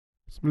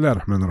Bismillah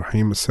ar-Rahman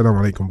ar-Rahim.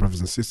 Assalamu alaikum,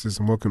 brothers and sisters,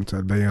 and welcome to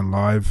Albayan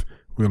Live.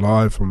 We're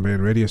live from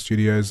Bayan Radio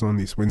Studios on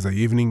this Wednesday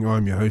evening.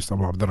 I'm your host,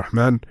 Abu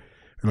Abdurrahman,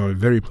 and I'm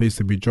very pleased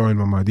to be joined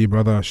by my dear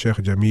brother, Sheikh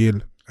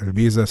Jamil.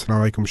 El-Biza.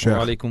 Assalamu alaikum, Sheikh.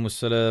 Wa alaikum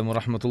assalam wa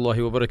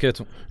rahmatullahi wa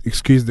barakatuh.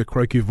 Excuse the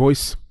croaky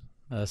voice.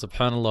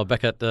 Subhanallah,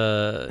 back at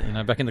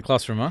back in the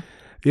classroom, huh?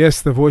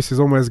 Yes, the voice is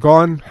almost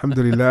gone.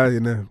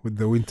 Alhamdulillah, with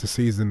the winter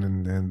season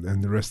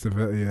and the rest of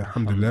it. Yeah,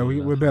 alhamdulillah.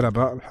 We're better,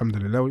 but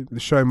alhamdulillah. The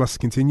show must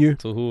continue.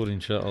 Tuhur,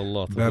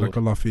 inshallah.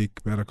 Barakallah feek,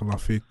 barakallah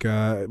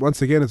feek.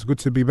 Once again, it's good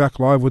to be back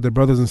live with the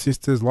brothers and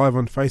sisters, live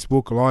on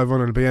Facebook, live on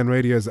Albayan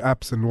Radio's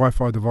apps and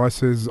Wi-Fi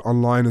devices,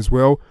 online as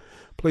well.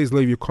 Please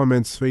leave your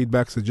comments,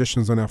 feedback,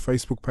 suggestions on our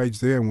Facebook page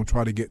there, and we'll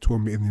try to get to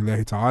them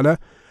bi'idhnillahi ta'ala.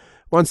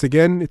 Once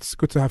again, it's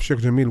good to have Sheikh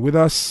Jamil with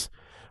us.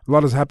 A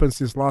lot has happened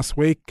since last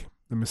week.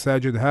 The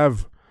Masjid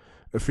have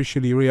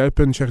officially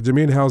reopened. Sheikh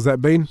Jamil, how's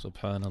that been?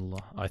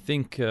 Subhanallah. I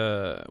think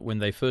when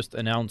they first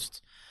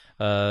announced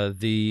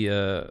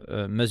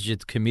the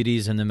Masjid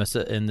committees and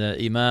the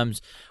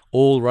Imams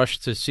all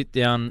rushed to sit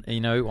down,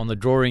 on the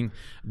drawing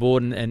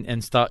board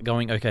and start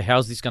going, okay,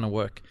 how's this going to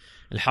work?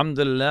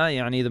 Alhamdulillah,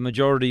 the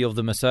majority of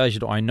the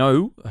Masajid I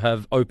know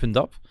have opened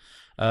up.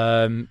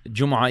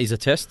 Jum'ah is a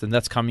test, and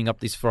that's coming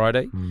up this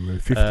Friday. The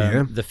 50,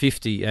 yeah? The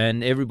 50,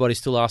 and everybody's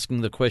still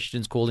asking the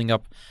questions, calling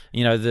up,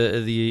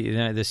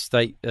 the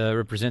state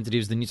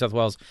representatives, the New South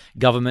Wales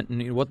government,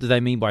 and what do they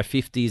mean by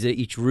 50? Is it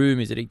each room?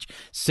 Is it each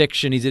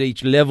section? Is it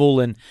each level?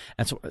 And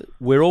so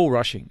we're all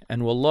rushing.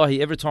 And wallahi,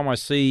 every time I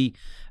see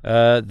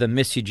the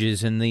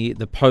messages and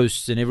the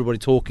posts and everybody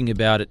talking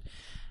about it,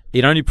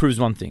 it only proves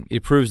one thing.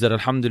 It proves that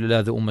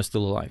alhamdulillah, the ummah is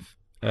still alive.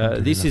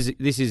 This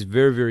is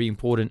very, very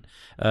important.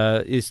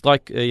 It's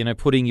like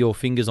putting your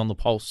fingers on the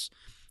pulse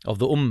of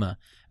the ummah,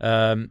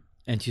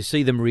 and to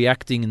see them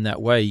reacting in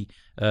that way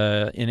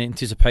in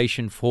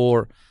anticipation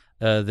for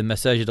the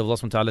Masjid of Allah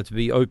subhanahu wa ta'ala to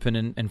be open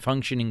and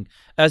functioning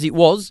as it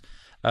was.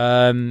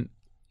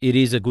 It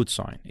is a good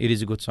sign. It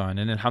is a good sign,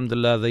 and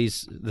alhamdulillah,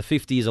 the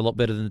 50 is a lot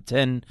better than the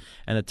 10,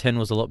 and the 10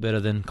 was a lot better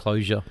than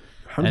closure.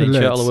 And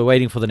inshallah, we're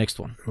waiting for the next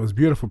one. It was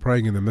beautiful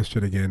praying in the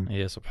masjid again.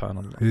 Yeah,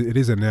 subhanallah. It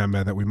is a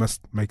ni'mah that we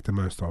must make the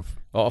most of.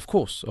 Oh, of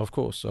course.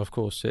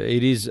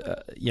 It is,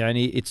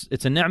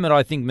 it's a ni'mah.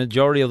 I think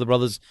majority of the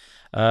brothers,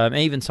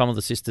 even some of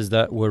the sisters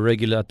that were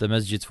regular at the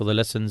masjids for the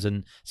lessons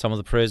and some of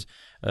the prayers,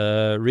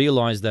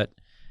 realize that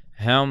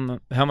how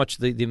much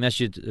the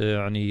masjid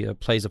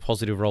plays a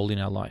positive role in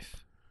our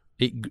life.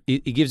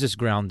 It gives us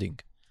grounding.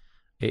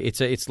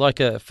 It's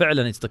like a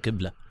fa'lan, it's the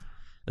qibla.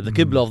 The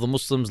qibla of the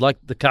Muslims, like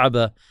the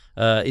Kaaba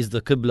is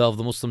the qibla of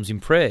the Muslims in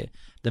prayer.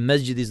 The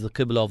masjid is the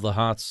qibla of the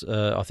hearts,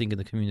 I think, in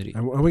the community.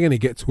 And we're going to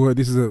get to it.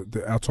 This is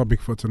our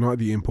topic for tonight,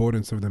 the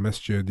importance of the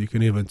masjid. You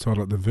can even tell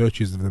the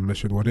virtues of the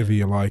masjid, whatever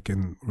you like.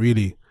 And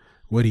really,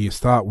 where do you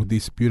start with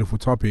this beautiful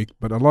topic?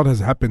 But a lot has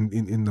happened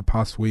in the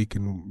past week,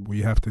 and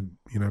we have to,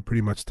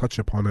 pretty much touch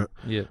upon it.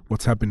 Yeah.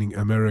 What's happening in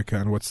America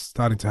and what's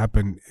starting to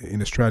happen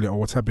in Australia, or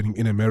what's happening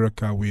in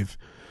America with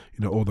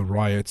all the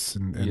riots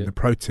and the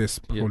protests,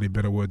 probably a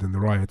better word than the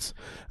riots,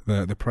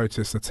 the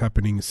protests that's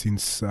happening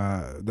since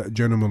that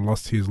gentleman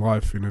lost his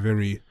life in a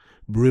very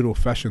brutal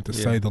fashion, to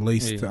say the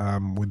least,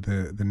 with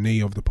the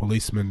knee of the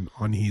policeman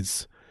on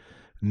his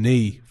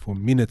knee for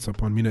minutes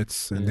upon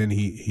minutes, and then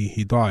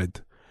he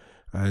died.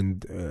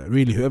 And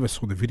really, whoever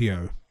saw the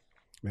video,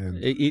 man,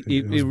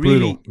 it was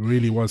brutal.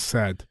 Really was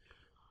sad.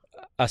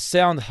 A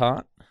sound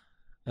heart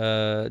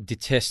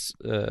detests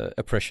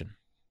oppression.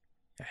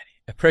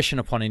 Oppression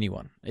upon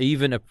anyone,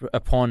 even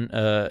upon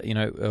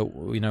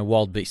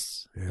wild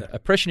beasts. Yeah.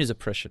 Oppression is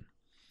oppression.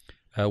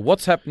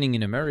 What's happening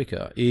in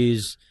America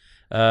is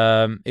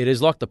it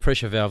is like the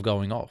pressure valve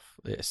going off.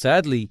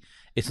 Sadly,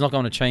 it's not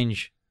going to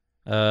change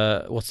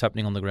what's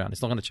happening on the ground.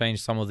 It's not going to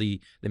change some of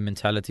the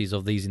mentalities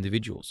of these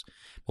individuals.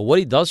 But what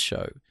it does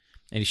show,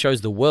 and it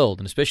shows the world,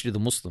 and especially the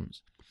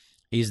Muslims,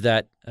 is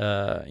that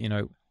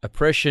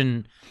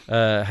oppression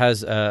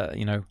has a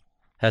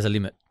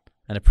limit.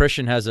 And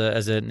oppression has a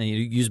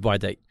use by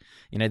date.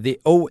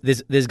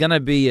 There's going to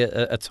be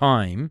a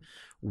time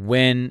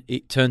when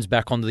it turns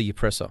back onto the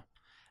oppressor.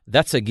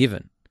 That's a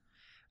given.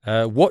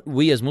 What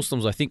we as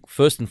Muslims, I think,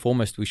 first and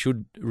foremost, we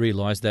should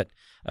realize that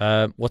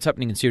what's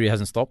happening in Syria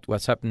hasn't stopped.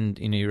 What's happened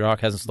in Iraq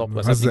hasn't stopped.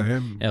 What's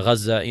happening in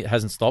Gaza it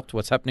hasn't stopped.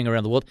 What's happening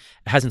around the world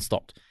hasn't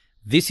stopped.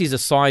 This is a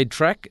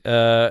sidetrack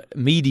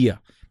media,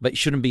 but it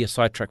shouldn't be a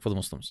sidetrack for the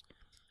Muslims.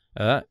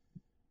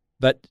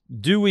 But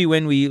do we,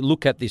 when we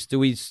look at this, do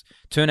we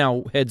turn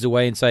our heads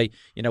away and say,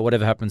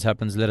 whatever happens,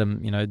 let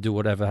them, do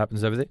whatever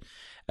happens over there?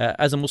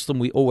 As a Muslim,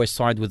 we always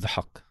side with the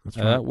haqq. That's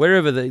right.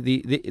 Wherever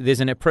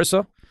there's an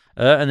oppressor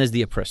and there's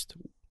the oppressed.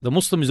 The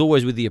Muslim is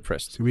always with the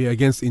oppressed. So we are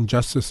against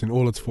injustice in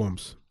all its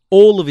forms.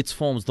 All of its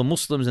forms, the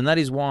Muslims, and that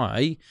is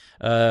why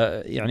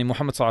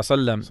Muhammad sallallahu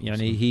alaihi wasallam,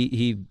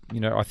 he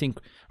I think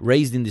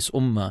raised in this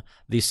ummah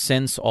this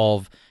sense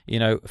of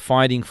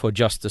fighting for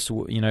justice,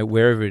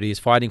 wherever it is,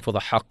 fighting for the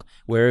haqq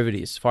wherever it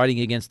is, fighting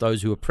against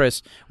those who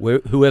oppress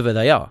whoever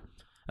they are,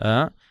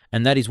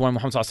 and that is why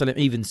Muhammad sallallahu alaihi wasallam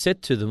even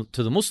said to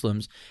the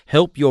Muslims,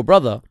 help your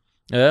brother,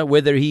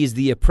 whether he is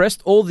the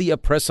oppressed or the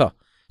oppressor.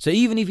 So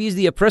even if he's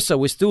the oppressor,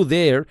 we're still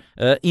there,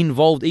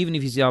 involved. Even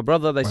if he's our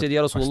brother, they said,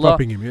 Ya Rasulullah,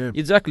 stopping him, yeah.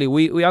 Exactly.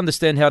 We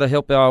understand how to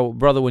help our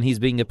brother when he's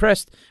being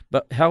oppressed,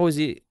 but how are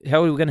we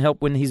going to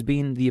help when he's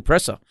being the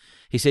oppressor?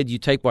 He said, you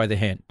take by the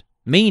hand,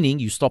 meaning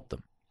you stop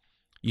them.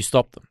 You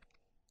stop them.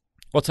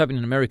 What's happening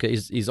in America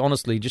is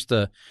honestly just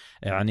a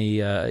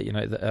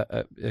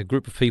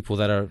group of people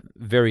that are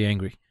very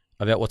angry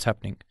about what's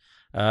happening,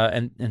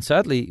 and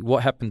sadly,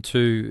 what happened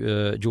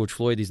to George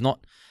Floyd is not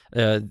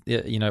an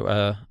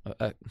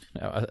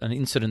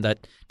incident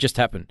that just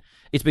happened.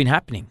 It's been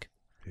happening,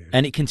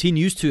 and it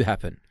continues to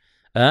happen.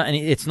 And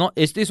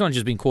this one's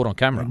just been caught on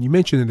camera. And you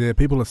mentioned it there,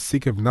 people are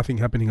sick of nothing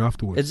happening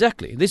afterwards.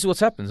 Exactly. This is what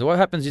happens. What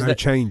happens is no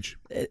change.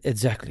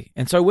 Exactly.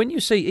 And so when you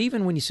see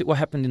what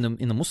happened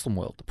in the Muslim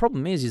world, the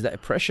problem is that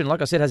oppression,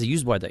 like I said, has a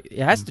use by date.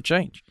 It has to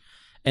change.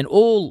 And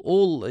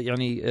all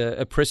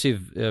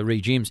oppressive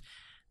regimes,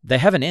 they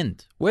have an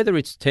end. Whether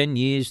it's 10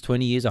 years,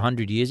 20 years,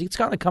 100 years, it's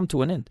going to come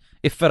to an end.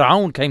 If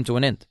Fir'aun came to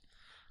an end,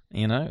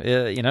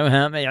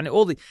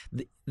 all the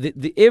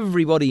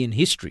everybody in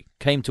history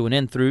came to an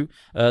end through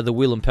the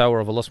will and power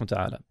of Allah subhanahu wa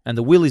ta'ala. And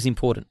the will is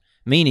important,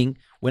 meaning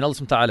when Allah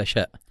subhanahu wa ta'ala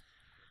sha'.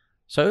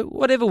 So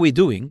whatever we're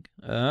doing,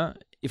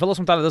 if Allah subhanahu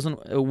wa ta'ala doesn't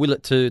will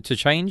it to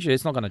change,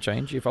 it's not going to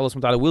change. If Allah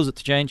subhanahu wa ta'ala wills it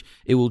to change,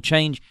 it will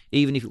change,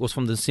 even if it was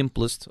from the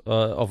simplest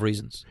of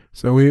reasons.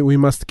 So we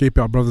must keep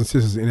our brothers and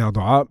sisters in our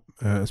dua,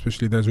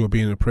 especially those who are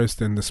being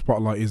oppressed, and the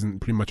spotlight isn't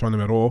pretty much on them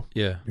at all.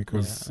 Yeah,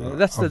 because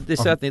that's the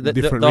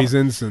different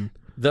reasons. And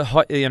the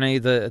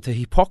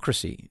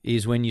hypocrisy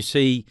is when you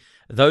see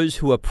those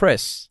who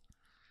oppress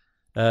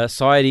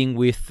siding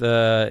with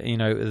those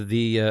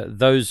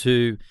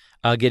who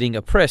are getting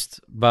oppressed,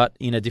 but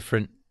in a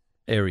different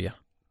area.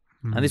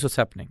 And this is what's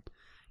happening.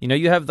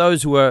 You have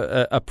those who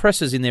are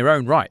oppressors in their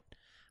own right,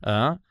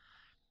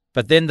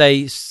 but then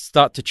they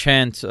start to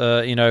chant,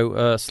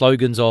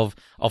 slogans of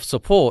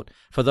support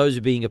for those who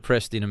are being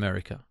oppressed in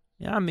America.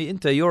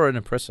 You're an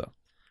oppressor.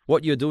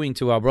 What you're doing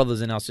to our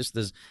brothers and our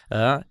sisters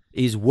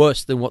is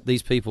worse than what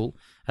these people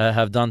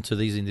have done to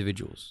these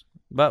individuals.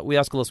 But we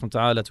ask Allah subhanahu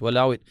wa ta'ala to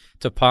allow it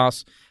to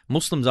pass.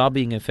 Muslims are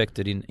being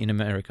affected in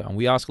America, and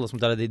we ask Allah subhanahu wa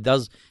ta'ala that He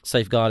does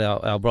safeguard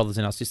our brothers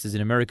and our sisters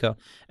in America,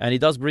 and He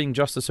does bring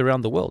justice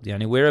around the world.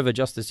 Wherever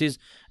justice is,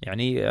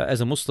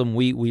 as a Muslim,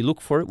 we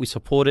look for it, we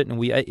support it, and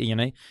we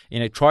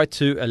try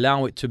to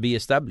allow it to be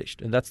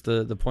established. And that's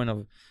the point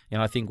of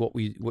I think what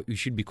we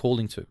should be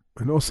calling to.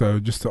 And also,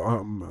 just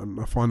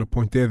a final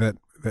point there, that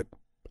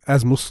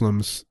as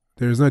Muslims,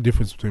 there is no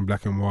difference between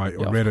black and white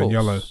or red and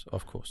yellow.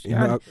 Of course. In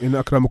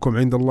akramakum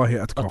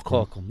indallahi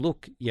atqakum.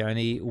 Look,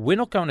 we're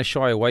not going to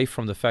shy away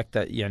from the fact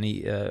that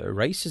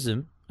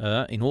racism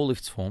in all of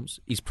its forms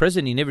is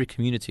present in every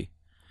community.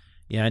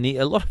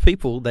 A lot of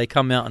people, they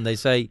come out and they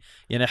say,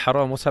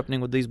 haram, what's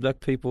happening with these black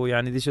people?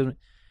 This is...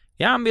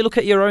 look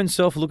at your own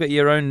self, look at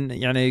your own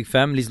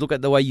families, look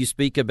at the way you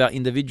speak about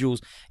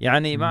individuals.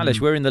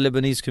 We're in the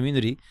Lebanese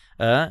community.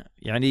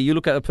 You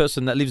look at a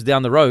person that lives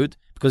down the road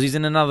because he's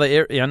in another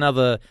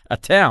area, a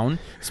town,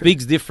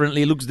 speaks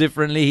differently, looks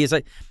differently. He's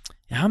like,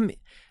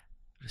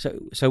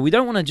 so we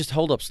don't want to just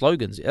hold up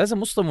slogans. As a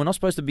Muslim, we're not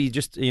supposed to be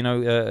just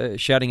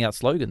shouting out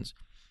slogans.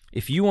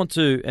 If you want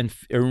to and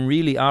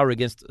really are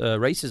against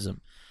racism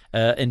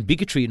and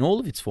bigotry in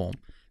all of its form,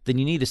 then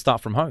you need to start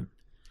from home.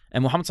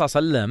 And Muhammad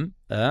sallallahu alaihi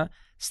wasallam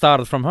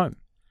started from home,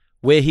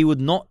 where he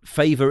would not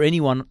favor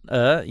anyone,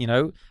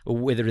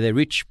 whether they're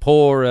rich,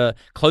 poor,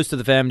 close to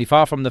the family,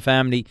 far from the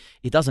family.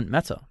 It doesn't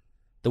matter.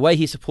 The way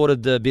he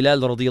supported Bilal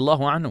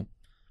radiyallahu anhu,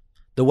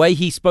 the way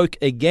he spoke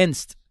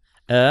against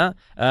Fatima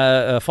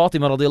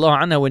radiyallahu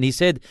anha when he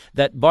said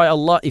that, by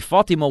Allah, if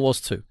Fatima was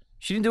to,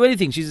 she didn't do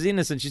anything, she's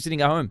innocent, she's sitting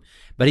at home,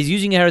 but he's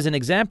using her as an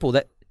example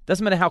that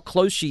doesn't matter how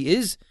close she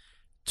is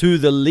to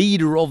the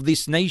leader of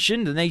this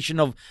nation, the nation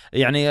of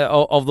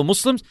the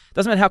Muslims,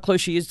 doesn't matter how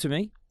close she is to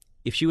me.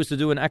 If she was to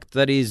do an act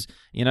that is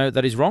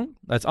wrong,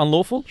 that's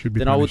unlawful, she would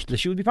be punished.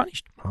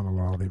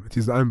 It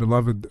is the own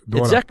beloved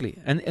daughter. Exactly.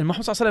 And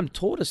Muhammad sallallahu alaihi wasallam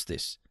taught us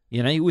this.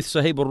 With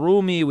Sahib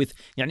al-Rumi, with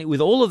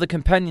all of the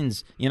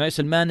companions,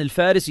 Salman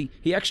al-Farisi,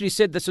 he actually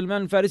said that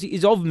Salman al-Farisi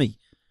is of me.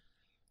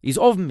 He's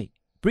of me,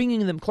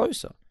 bringing them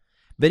closer.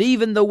 But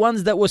even the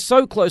ones that were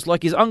so close,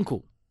 like his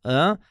uncle,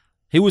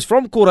 he was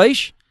from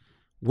Quraysh.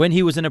 When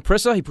he was an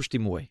oppressor, he pushed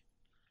him away.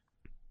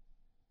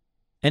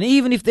 And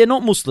even if they're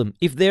not Muslim,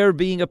 if they're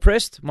being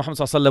oppressed, Muhammad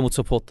sallallahu alaihi wasallam would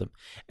support them.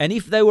 And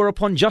if they were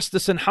upon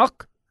justice and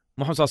haqq,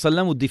 Muhammad sallallahu alaihi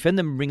wasallam would defend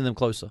them and bring them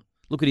closer.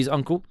 Look at his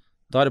uncle,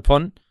 died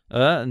upon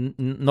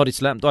not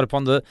Islam, died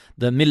upon the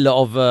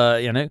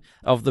millah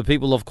of the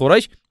people of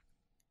Quraysh.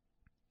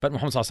 But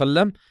Muhammad sallallahu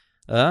alaihi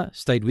wasallam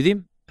stayed with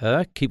him,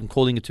 keep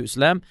calling it to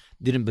Islam,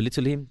 didn't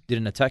belittle him,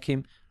 didn't attack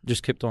him,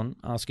 just kept on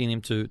asking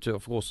him to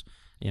of course,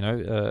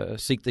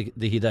 seek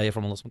the hidayah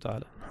from Allah subhanahu wa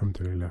ta'ala.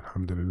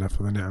 Alhamdulillah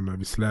for the ni'mah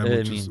of Islam,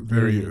 which is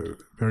very,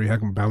 very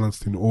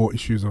balanced in all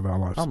issues of our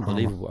lives.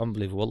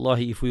 Unbelievable.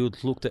 Wallahi, if we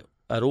would look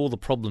at all the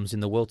problems in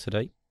the world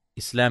today,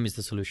 Islam is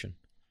the solution.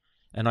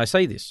 And I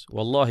say this,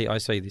 wallahi, I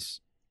say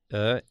this,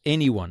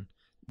 anyone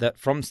that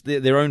from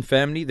their own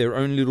family, their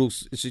own little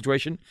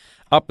situation,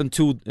 up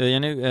until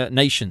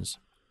nations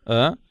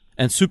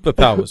and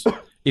superpowers,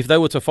 if they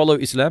were to follow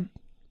Islam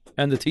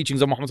and the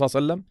teachings of Muhammad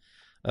sallallahu alaihi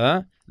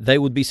wasallam, they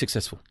would be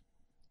successful.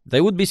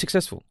 They would be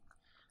successful.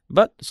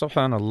 But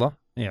subhanallah,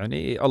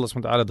 Allah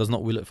subhanahu wa ta'ala does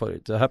not will it for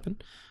it to happen.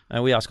 And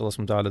we ask Allah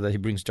subhanahu wa ta'ala that He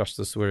brings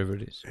justice wherever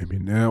it is.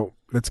 Amen. Now,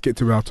 let's get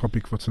to our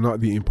topic for tonight,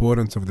 the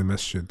importance of the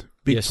masjid.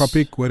 Big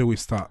topic, where do we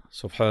start?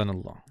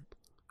 Subhanallah.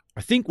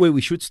 I think where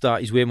we should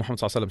start is where Muhammad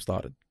sallallahu alaihi wasallam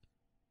started.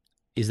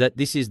 Is that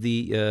this is the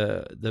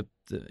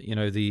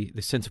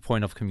center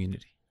point of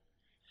community.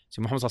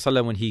 So Muhammad sallallahu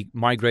alaihi wasallam, when he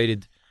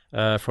migrated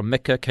from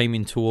Mecca, came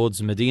in towards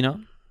Medina,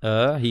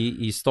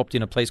 he stopped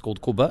in a place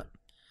called Quba.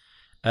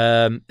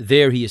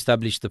 There he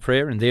established the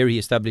prayer, and there he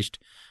established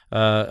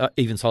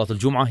even Salat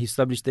al-Jum'ah he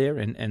established there,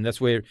 and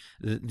that's where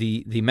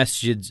the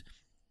masjids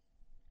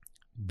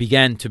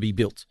began to be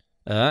built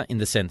in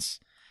the sense.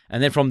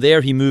 And then from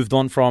there he moved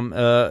on from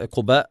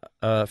Quba,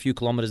 a few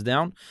kilometers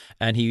down,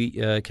 and he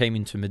came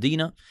into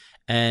Medina.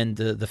 And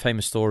the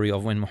famous story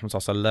of when Muhammad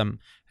sallallahu alaihi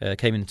wasallam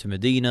came into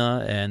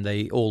Medina, and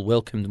they all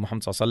welcomed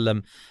Muhammad sallallahu alaihi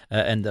wasallam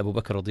and Abu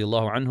Bakr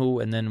radiallahu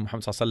anhu, and then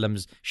Muhammad sallallahu alaihi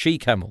wasallam's she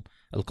camel,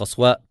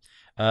 Al-Qaswa,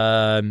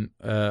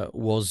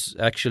 was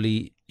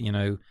actually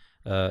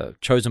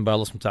chosen by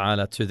Allah subhanahu wa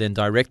ta'ala to then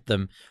direct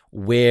them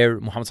where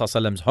Muhammad sallallahu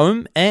alaihi wasallam's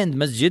home and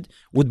masjid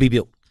would be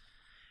built.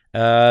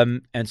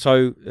 And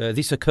so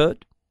this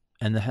occurred,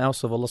 and the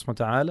house of Allah subhanahu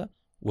wa ta'ala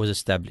was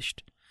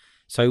established.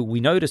 So we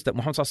noticed that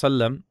Muhammad sallallahu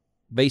alaihi wasallam,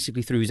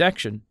 basically through his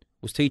action,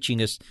 was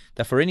teaching us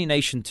that for any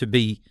nation to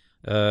be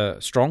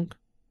strong,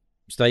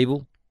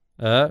 stable,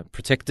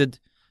 protected,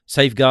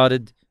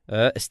 safeguarded,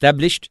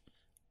 established,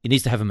 it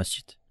needs to have a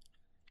masjid.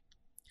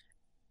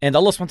 And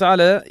Allah subhanahu wa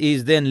ta'ala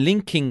is then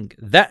linking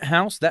that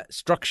house, that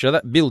structure,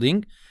 that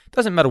building,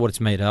 doesn't matter what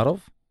it's made out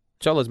of.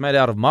 Inshallah, it's made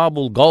out of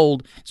marble,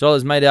 gold. Inshallah,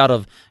 it's made out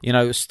of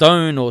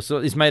stone, or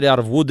it's made out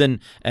of wood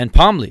and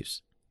palm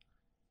leaves.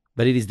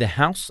 But it is the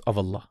house of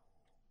Allah.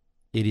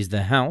 It is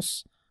the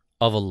house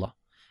of Allah.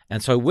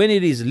 And so when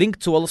it is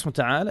linked to Allah subhanahu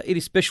wa ta'ala, it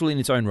is special in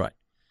its own right.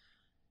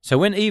 So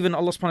when even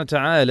Allah subhanahu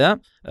wa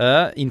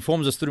ta'ala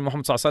informs us through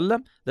Muhammad sallallahu alaihi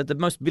wasallam that the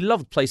most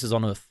beloved places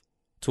on earth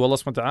to Allah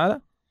subhanahu wa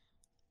ta'ala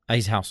are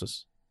His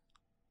houses.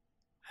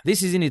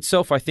 This is in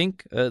itself, I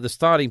think, the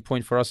starting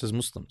point for us as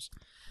Muslims.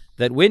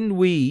 That when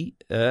we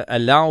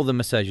allow the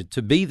masajid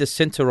to be the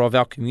center of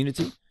our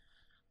community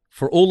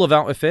for all of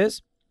our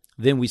affairs,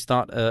 then we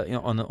start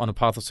on a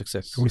path of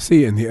success. We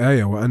see in the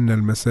ayah, وَأَنَّ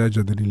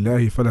الْمَسَاجِدَ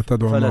لِلَّهِ فَلَا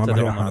تَدْعُوا مَعَ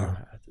اللَّهِ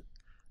أَحَدًا.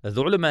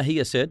 The ulama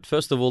here said,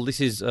 first of all, this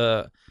is,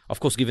 of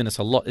course, given us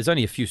a lot. There's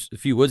only a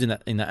few words in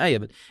that ayah,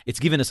 but it's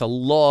given us a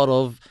lot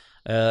of,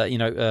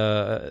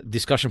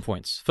 discussion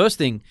points. First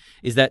thing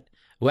is that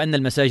وَأَنَّ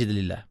الْمَسَاجِدَ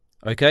لِلَّهِ.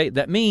 Okay,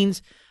 that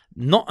means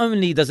not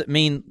only does it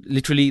mean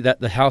literally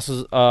that the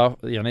houses are,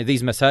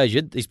 these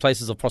masajid, these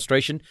places of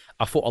prostration,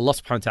 are for Allah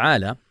subhanahu wa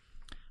ta'ala.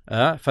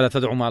 فَلَا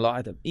تَدْعُوا مَعَ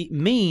اللَّهِ أَحَدًا. It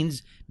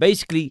means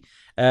basically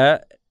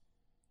it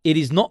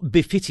is not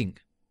befitting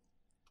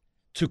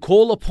to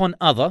call upon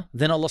other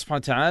than Allah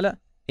subhanahu wa ta'ala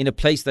in a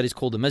place that is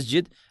called a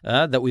masjid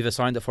that we've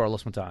assigned it for Allah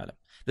subhanahu wa ta'ala.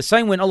 The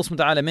same when Allah subhanahu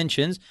wa ta'ala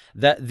mentions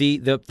that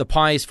the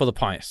pious for the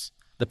pious,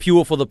 the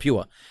pure for the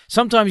pure.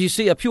 Sometimes you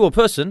see a pure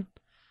person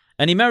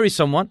and he marries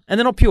someone and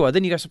they're not pure.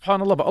 Then you go,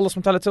 subhanallah, but Allah subhanahu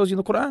wa ta'ala tells you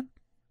in the Quran,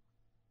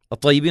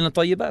 الطيبين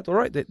الطيبات. All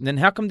right, then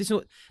how come this?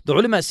 The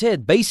ulama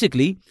said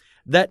basically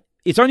that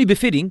it's only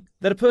befitting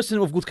that a person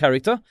of good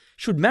character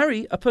should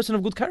marry a person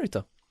of good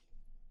character.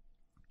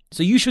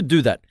 So you should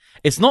do that.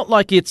 It's not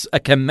like it's a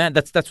command,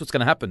 that's what's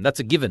going to happen. That's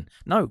a given.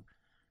 No.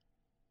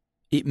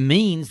 It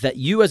means that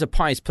you as a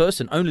pious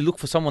person only look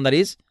for someone that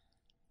is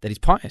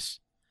pious.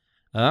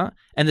 And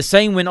the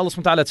same when Allah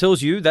subhanahu wa ta'ala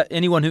tells you that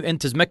anyone who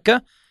enters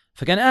Mecca,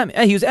 فَكَانَ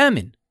آمِن. He was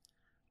amin.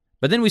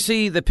 But then we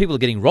see that people are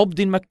getting robbed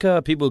in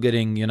Mecca, people are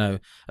getting,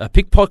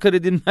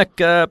 pickpocketed in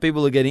Mecca,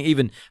 people are getting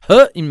even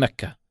hurt in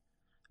Mecca.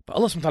 But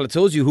Allah subhanahu wa ta'ala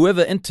tells you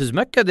whoever enters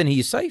Mecca, then he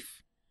is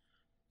safe.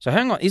 So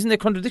hang on, isn't there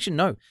contradiction?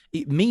 No.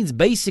 It means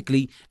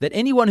basically that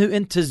anyone who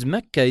enters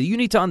Mecca, you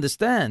need to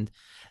understand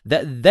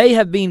that they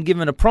have been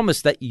given a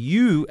promise that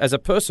you as a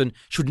person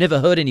should never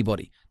hurt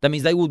anybody. That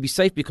means they will be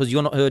safe because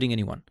you're not hurting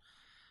anyone.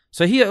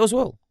 So here as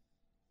well,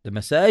 the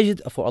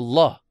masajid are for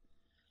Allah.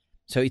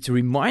 So it's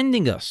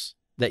reminding us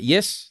that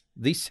yes,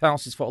 this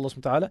house is for Allah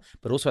subhanahu wa ta'ala,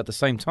 but also at the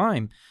same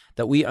time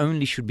that we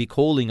only should be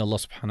calling Allah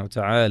subhanahu wa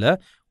ta'ala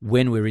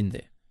when we're in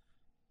there.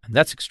 And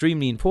that's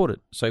extremely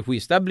important. So if we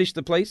establish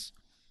the place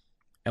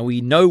and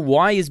we know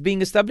why it's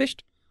being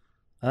established,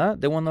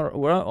 then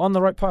we're on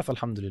the right path,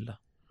 alhamdulillah.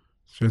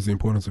 Shows the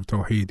importance of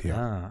Tawheed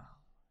here.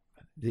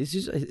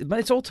 But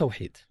it's all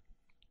Tawheed.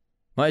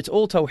 It's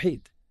all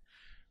Tawheed.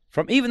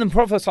 From even the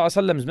Prophet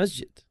ﷺ's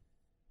masjid,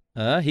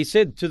 he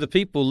said to the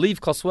people, leave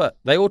Qaswa.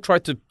 They all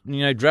tried to,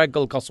 drag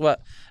Al-Qaswa,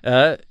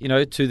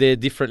 to their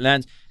different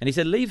lands. And he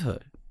said, leave her.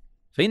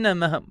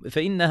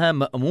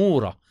 فَإِنَّهَا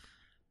مَأْمُورَةٌ.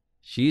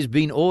 She is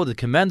being ordered,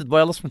 commanded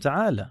by Allah subhanahu wa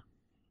ta'ala.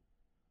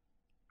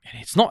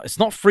 And it's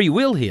not free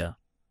will here.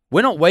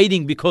 We're not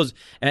waiting because,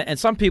 and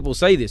some people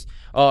say this,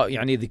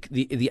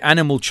 the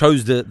animal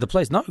chose the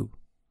place. No.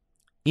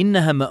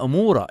 إِنَّهَا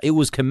مَأْمُورًا. It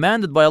was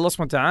commanded by Allah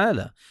subhanahu wa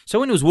ta'ala. So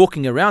when it was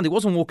walking around, it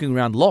wasn't walking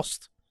around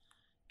lost.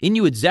 It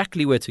knew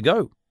exactly where to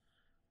go.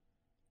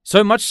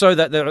 So much so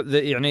that the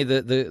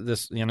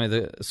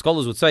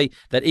scholars would say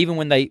that even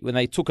when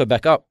they took her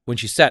back up, when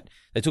she sat,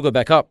 they took her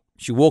back up.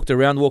 She walked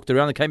around,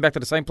 and came back to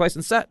the same place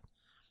and sat.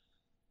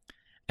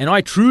 And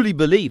I truly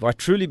believe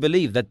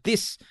that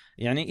this,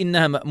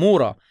 إِنَّهَا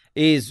مَأْمُورًا,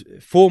 is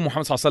for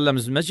Muhammad sallallahu alaihi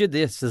wasallam's masjid.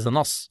 This is a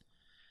nas.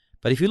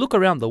 But if you look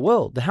around the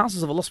world, the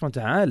houses of Allah subhanahu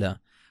wa ta'ala,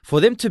 for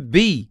them to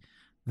be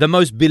the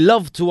most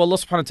beloved to Allah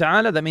subhanahu wa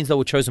ta'ala, that means they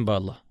were chosen by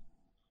Allah.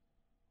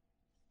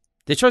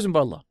 They're chosen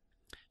by Allah.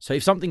 So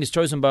if something is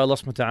chosen by Allah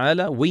subhanahu wa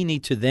ta'ala, we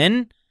need to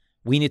then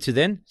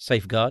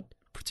safeguard,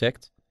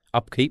 protect,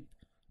 upkeep,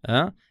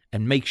 and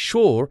make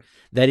sure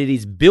that it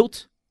is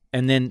built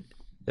and then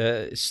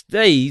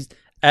stays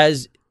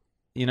as,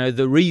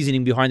 the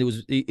reasoning behind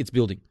its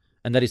building.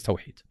 And that is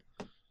tawheed.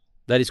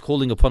 That is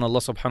calling upon Allah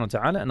subhanahu wa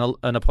ta'ala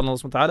and upon Allah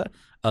subhanahu wa ta'ala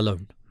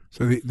alone.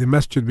 So the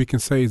masjid, we can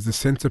say, is the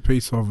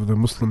centerpiece of the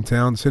Muslim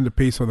town,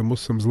 centerpiece of the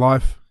Muslim's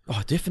life.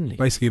 Oh, definitely.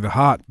 Basically the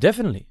heart.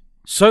 Definitely.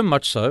 So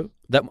much so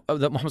that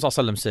Muhammad sallallahu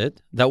alaihi wasallam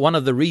said that one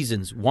of the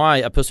reasons why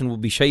a person will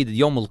be shaded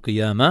Yawm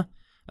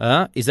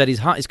al-Qiyamah is that his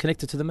heart is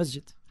connected to the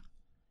masjid.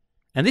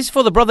 And this is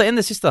for the brother and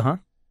the sister,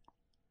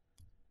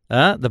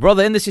 the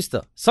brother and the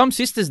sister. Some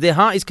sisters, their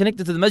heart is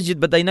connected to the masjid,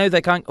 but they know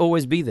they can't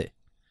always be there.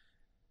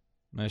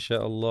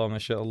 MashaAllah,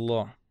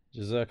 MashaAllah.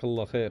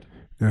 Jazakallah khair.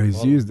 Now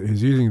he's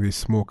using these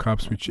small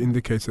cups, which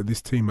indicates that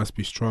this tea must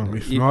be strong.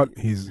 If not,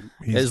 he's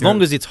as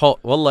long as it's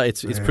hot. Wallah,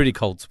 it's pretty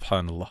cold.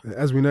 Subhanallah.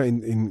 As we know,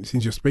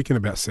 since you're speaking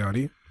about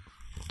Saudi,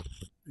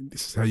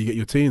 this is how you get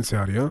your tea in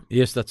Saudi, huh?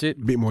 Yes, that's it.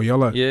 A bit more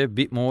yellow. Yeah, a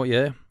bit more.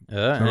 Yeah,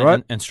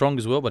 right? and strong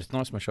as well. But it's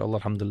nice, MashaAllah.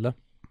 Alhamdulillah.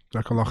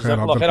 Jazakallah khair,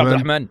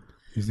 Abdul.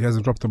 He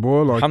hasn't dropped the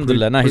ball.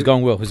 Alhamdulillah. No, he's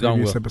going well. He's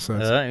going well.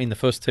 Episodes. In the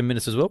first 10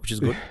 minutes as well, which is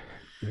good.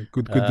 Yeah,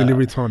 good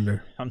delivery time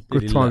there.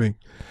 Good timing.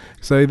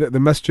 So the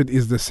masjid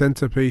is the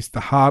centerpiece, the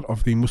heart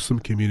of the Muslim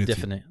community.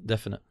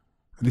 Definite.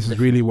 And this is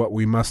really what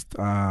we must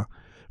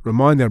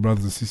remind our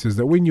brothers and sisters,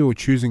 that when you're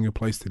choosing a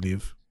place to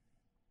live,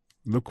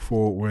 look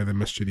for where the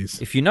masjid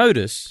is. If you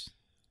notice,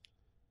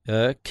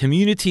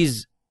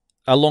 communities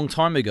a long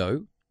time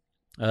ago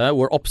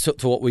were opposite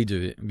to what we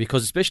do,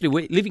 because especially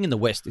we're living in the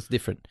West, it's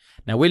different.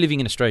 Now we're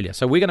living in Australia,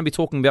 so we're going to be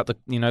talking about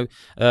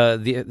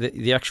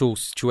the actual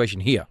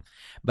situation here.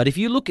 But if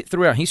you look at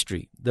throughout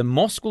history, the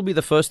mosque will be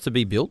the first to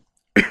be built,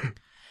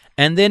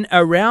 and then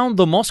around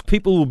the mosque,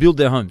 people will build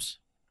their homes.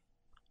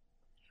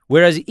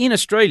 Whereas in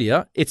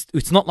Australia,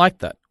 it's not like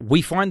that.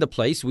 We find a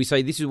place, we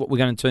say this is what we're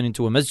going to turn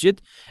into a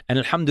masjid, and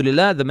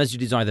alhamdulillah, the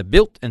masjid is either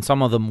built, and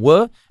some of them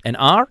were and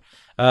are,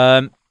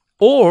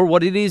 or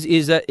what it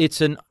is that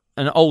it's an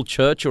old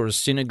church or a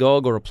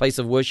synagogue or a place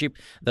of worship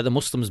that the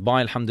Muslims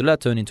buy, alhamdulillah,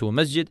 turn into a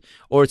masjid,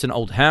 or it's an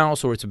old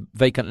house, or it's a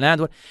vacant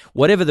land,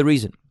 whatever the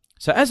reason.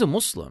 So as a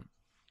Muslim,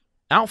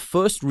 our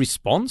first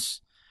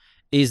response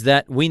is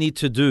that we need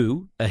to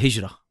do a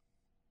hijrah.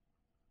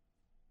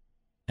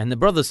 And the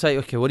brothers say,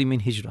 okay, what do you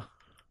mean hijrah?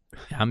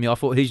 I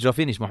thought hijrah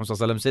finished. Muhammad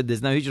sallallahu alaihi wasallam said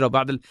there's no hijrah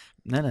ba'd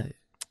No.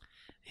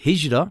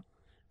 Hijrah,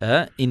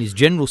 in its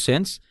general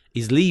sense,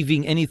 is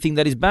leaving anything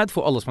that is bad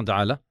for Allah subhanahu wa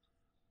ta'ala.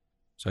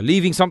 So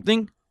leaving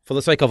something for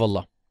the sake of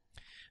Allah.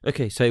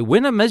 Okay, so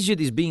when a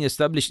masjid is being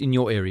established in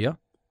your area,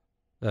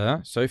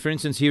 so for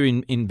instance here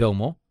in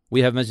Belmore,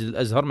 we have Masjid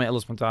al-Azhar, may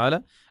Allah subhanahu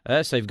wa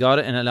ta'ala safeguard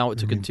it and allow it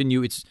to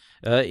continue its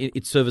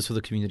service for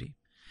the community.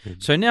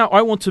 So now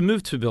I want to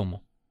move to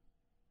Belmore.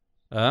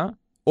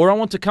 Or I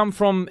want to come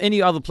from any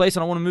other place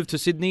and I want to move to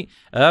Sydney,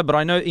 but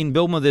I know in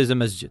Belmore there's a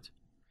masjid.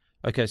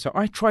 Okay, so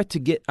I try to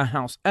get a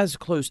house as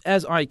close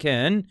as I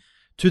can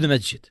to the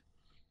masjid.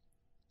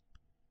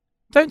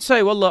 Don't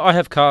say, wallah, I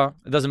have car,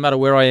 it doesn't matter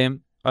where I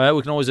am.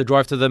 We can always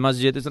drive to the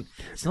masjid.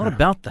 It's not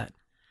about that.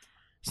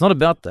 It's not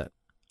about that.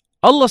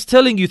 Allah's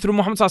telling you through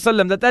Muhammad sallallahu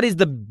alaihi wasallam that is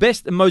the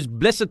best and most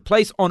blessed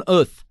place on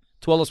earth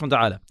to Allah subhanahu wa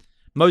ta'ala.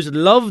 Most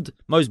loved,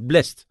 most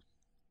blessed.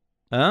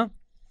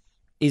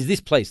 Is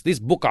this place, this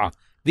buq'ah,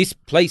 this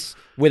place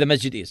where the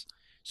masjid is.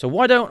 So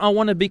why don't I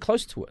want to be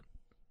close to it?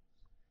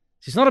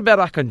 It's not about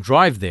I can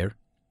drive there.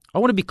 I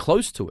want to be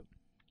close to it.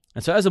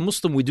 And so as a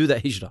Muslim, we do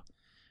that hijrah.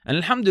 And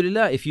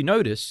alhamdulillah, if you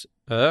notice,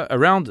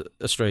 around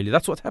Australia,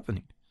 that's what's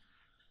happening.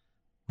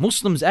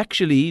 Muslims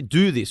actually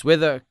do this,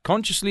 whether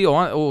consciously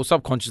or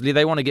subconsciously.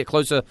 They want to get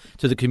closer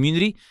to the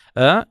community,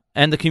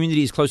 and the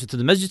community is closer to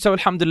the masjid. So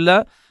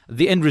alhamdulillah,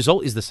 the end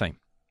result is the same.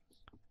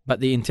 But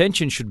the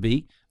intention should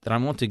be that I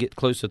want to get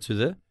closer to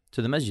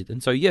the masjid.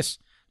 And so yes,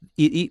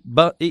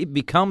 but it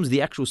becomes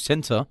the actual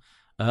center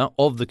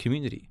of the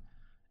community.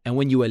 And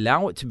when you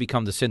allow it to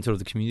become the center of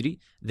the community,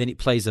 then it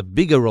plays a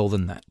bigger role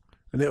than that.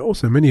 And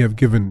also many have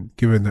given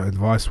the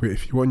advice where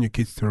if you want your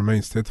kids to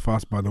remain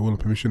steadfast by the will and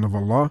permission of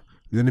Allah,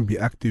 then be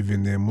active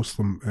in their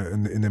Muslim,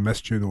 in the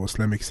masjid or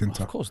Islamic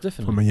center. Of course,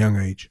 definitely. From a young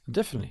age.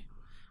 Definitely.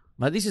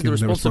 But this is the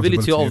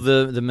responsibility of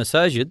the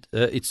masjid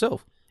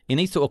itself. It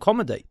needs to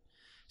accommodate.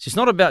 So it's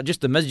not about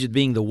just the masjid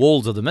being the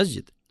walls of the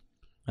masjid.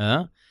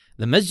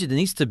 The masjid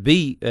needs to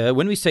be,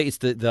 when we say it's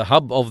the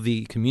hub of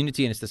the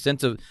community and it's the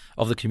center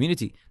of the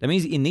community, that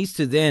means it needs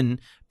to then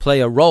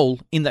play a role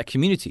in that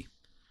community.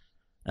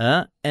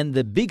 And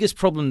the biggest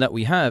problem that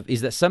we have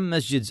is that some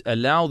masjids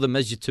allow the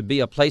masjid to be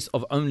a place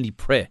of only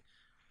prayer.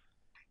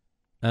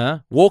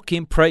 Walk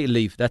in, pray,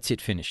 leave. That's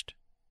it, finished.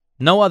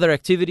 No other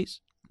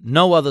activities,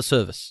 no other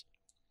service.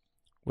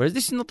 Whereas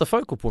this is not the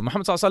focal point.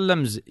 Muhammad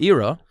ﷺ's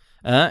era,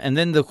 and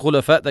then the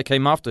khulafat that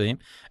came after him,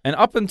 and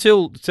up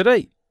until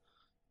today,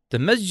 the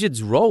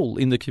masjid's role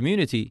in the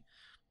community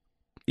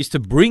is to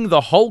bring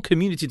the whole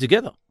community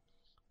together,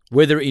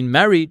 whether in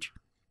marriage,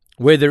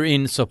 whether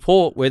in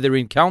support, whether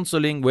in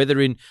counseling,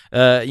 whether in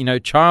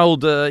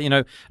child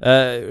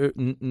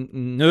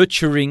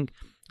nurturing,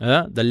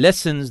 the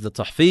lessons, the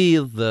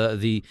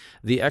tahfidh,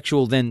 the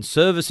actual then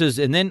services,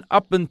 and then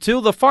up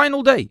until the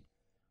final day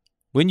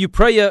when you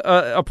pray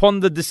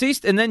upon the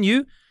deceased and then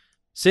you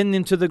send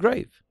him to the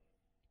grave.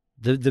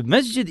 The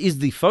masjid is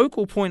the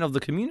focal point of the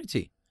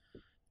community,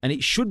 and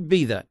it should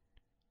be that.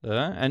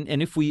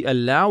 And if we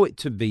allow it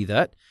to be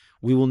that,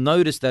 we will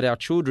notice that our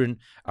children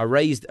are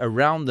raised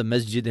around the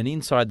masjid and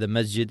inside the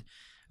masjid.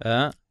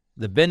 The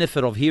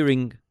benefit of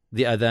hearing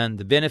the adhan,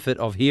 the benefit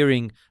of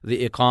hearing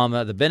the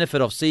iqamah, the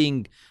benefit of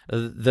seeing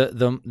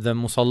the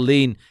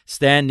musallin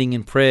standing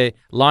in prayer,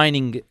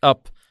 lining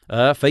up,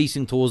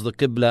 facing towards the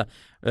qibla,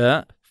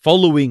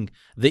 following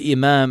the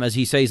imam as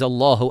he says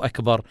Allahu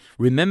Akbar,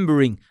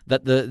 remembering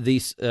that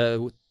this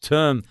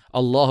term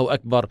Allahu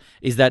Akbar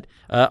is that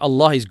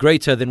Allah is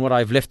greater than what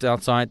I've left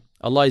outside.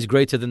 Allah is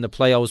greater than the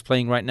play I was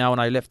playing right now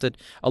and I left it.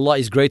 Allah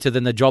is greater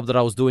than the job that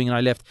I was doing and I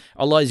left.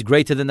 Allah is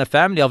greater than the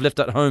family I've left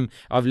at home.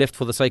 I've left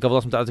for the sake of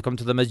Allah to come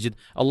to the masjid.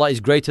 Allah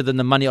is greater than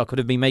the money I could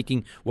have been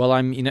making while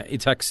I'm in a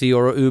taxi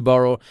or a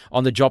Uber or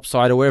on the job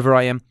site or wherever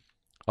I am.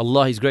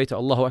 Allah is greater.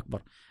 Allahu Akbar.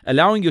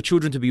 Allowing your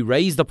children to be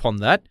raised upon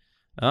that.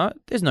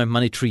 There's no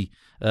monetary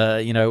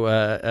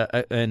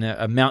an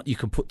amount you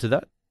can put to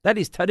that. That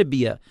is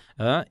tarbiyah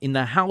in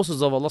the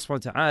houses of Allah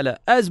subhanahu wa ta'ala,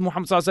 as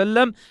Muhammad sallallahu alayhi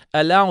wa sallam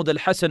allowed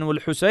Al-Hasan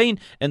wal-Husayn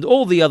and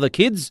all the other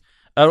kids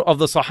of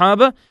the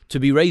Sahaba to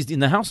be raised in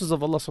the houses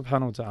of Allah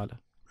subhanahu wa ta'ala.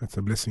 That's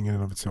a blessing in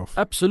and of itself.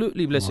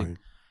 Absolutely blessing.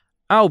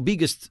 Our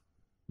biggest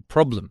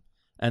problem,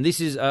 and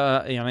this is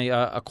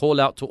a call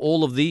out to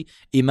all of the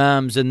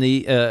imams and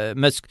the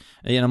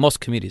mosque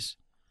committees.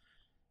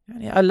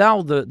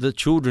 Allow the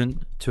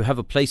children to have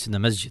a place in the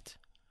masjid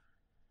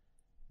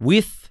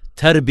with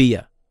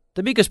tarbiyah.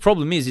 The biggest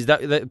problem is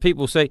that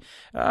people say,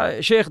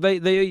 Sheikh,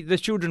 the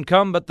children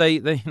come, but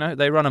they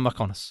run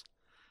amok on us.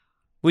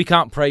 We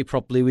can't pray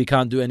properly. We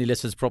can't do any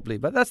lessons properly.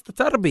 But that's the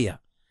tarbiyah.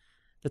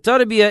 The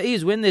tarbiyah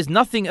is when there's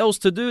nothing else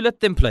to do,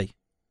 let them play.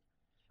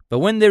 But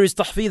when there is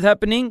tahfidh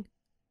happening,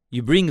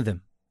 you bring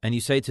them and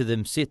you say to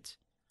them, sit.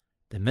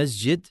 The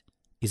masjid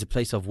is a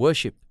place of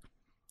worship.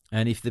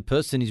 And if the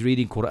person is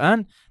reading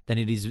Quran, then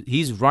it is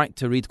his right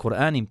to read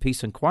Quran in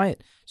peace and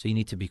quiet. So you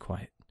need to be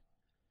quiet.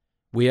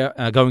 We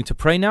are going to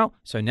pray now,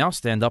 so now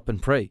stand up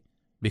and pray,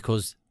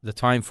 because the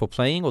time for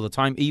playing or the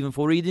time even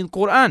for reading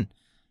Quran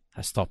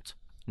has stopped.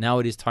 Now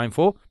it is time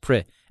for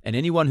prayer. And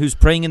anyone who's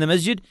praying in the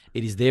masjid,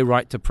 it is their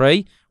right to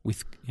pray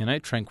with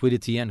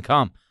tranquility and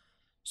calm.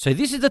 So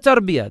this is the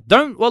tarbiyah.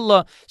 Don't,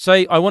 wallah,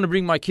 say, I want to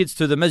bring my kids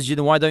to the masjid,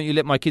 and why don't you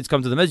let my kids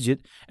come to the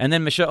masjid? And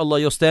then, mashallah,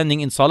 you're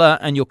standing in salah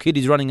and your kid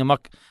is running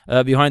amok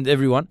behind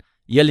everyone,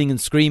 yelling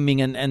and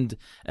screaming and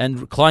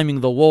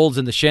climbing the walls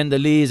and the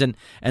chandeliers, and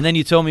then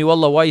you tell me,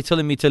 wallah, why are you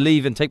telling me to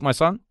leave and take my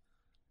son?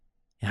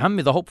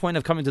 Hamid, the whole point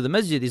of coming to the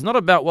masjid is not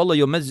about, wallah,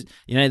 your masjid,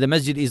 the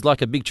masjid is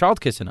like a big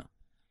childcare center.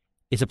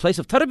 It's a place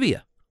of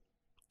tarbiyah.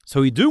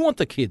 So we do want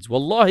the kids.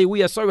 Wallahi,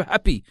 we are so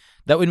happy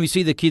that when we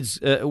see the kids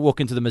walk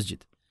into the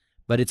masjid.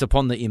 But it's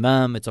upon the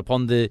imam, it's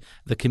upon the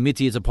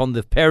committee, it's upon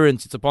the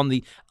parents, it's upon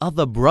the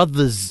other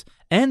brothers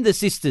and the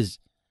sisters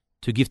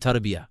to give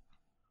tarbiyah.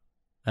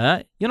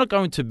 You're not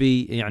going to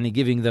be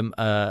giving them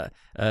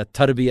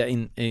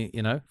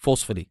tarbiyah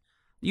forcefully.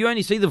 You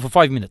only see them for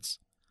 5 minutes.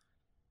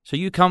 So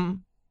you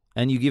come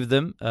and you give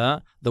them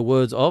the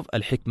words of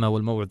al-hikmah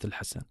wal-maw'id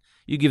al-hasan.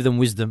 You give them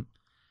wisdom.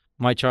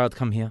 My child,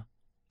 come here.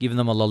 Give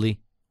them a lolly.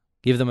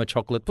 Give them a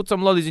chocolate. Put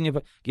some lollies in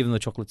your... Give them a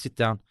chocolate. Sit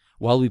down.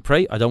 While we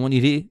pray, I don't want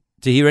you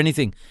to hear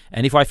anything.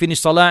 And if I finish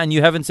salah and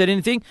you haven't said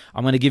anything,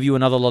 I'm going to give you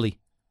another lolly.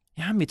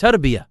 Ya ammi,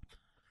 tarbiyah.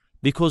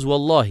 Because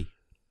wallahi,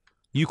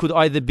 you could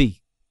either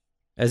be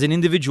as an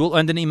individual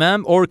and an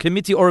imam or a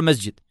committee or a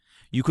masjid.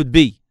 You could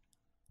be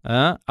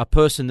a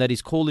person that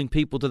is calling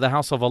people to the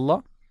house of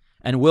Allah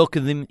and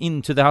welcome them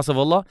into the house of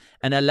Allah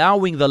and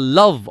allowing the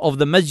love of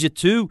the masjid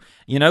to,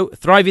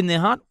 thrive in their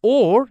heart.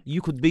 Or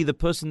you could be the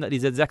person that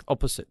is exact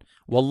opposite.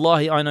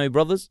 Wallahi, I know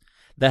brothers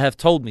that have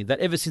told me that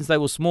ever since they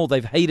were small,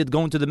 they've hated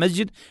going to the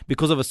masjid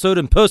because of a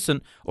certain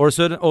person or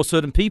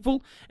certain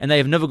people, and they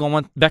have never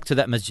gone back to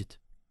that masjid.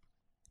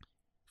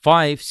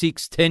 5,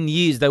 6, 10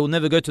 years, they will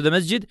never go to the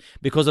masjid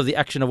because of the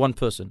action of one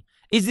person.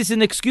 Is this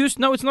an excuse?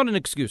 No, it's not an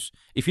excuse.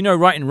 If you know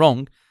right and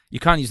wrong, you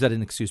can't use that as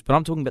an excuse. But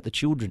I'm talking about the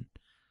children.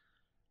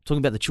 I'm talking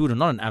about the children,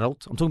 not an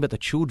adult. I'm talking about the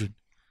children.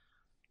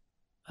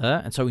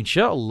 And so,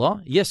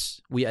 inshallah,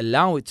 yes, we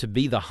allow it to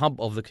be the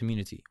hub of the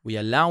community. We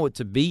allow it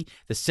to be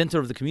the center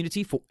of the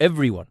community for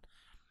everyone.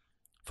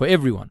 For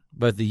everyone,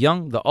 both the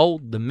young, the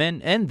old, the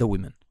men, and the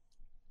women.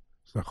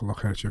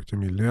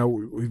 Jamil. Now,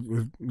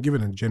 we've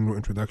given a general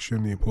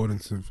introduction, the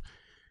importance of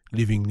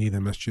living near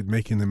the masjid,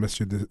 making the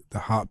masjid the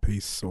heart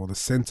piece or the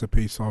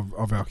centerpiece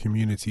of our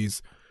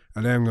communities,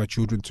 allowing our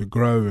children to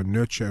grow and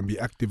nurture and be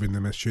active in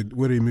the masjid.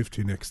 Where do you move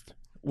to next?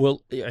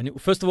 Well,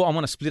 first of all, I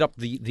want to split up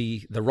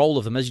the role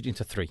of the masjid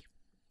into three.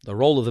 The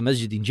role of the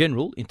masjid in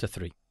general into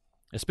three,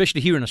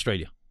 especially here in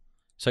Australia.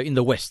 So in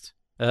the West,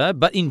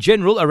 but in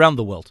general around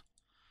the world.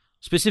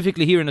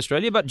 Specifically here in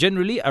Australia, but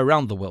generally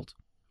around the world.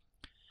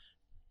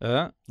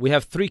 We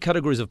have three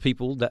categories of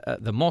people that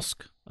the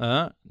mosque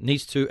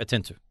needs to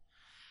attend to.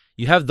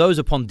 You have those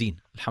upon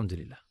deen,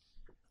 alhamdulillah.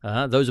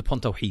 Those upon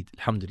tawheed,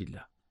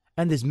 alhamdulillah.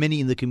 And there's many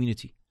in the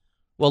community.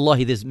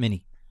 Wallahi, there's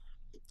many.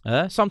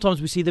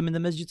 Sometimes we see them in the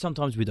masjid,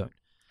 sometimes we don't.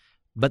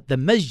 But the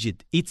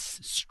masjid, its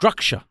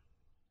structure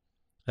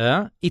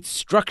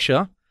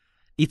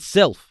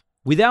itself,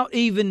 without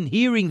even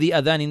hearing the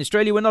adhan, in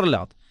Australia we're not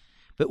allowed,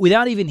 but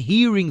without even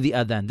hearing the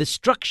adhan, the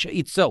structure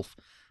itself,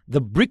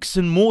 the bricks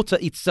and mortar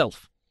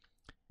itself,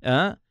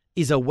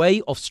 is a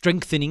way of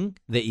strengthening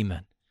the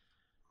iman.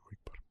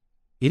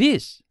 It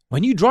is.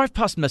 When you drive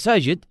past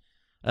Masjid,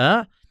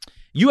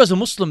 you as a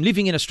Muslim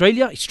living in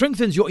Australia, it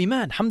strengthens your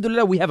iman.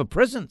 Alhamdulillah, we have a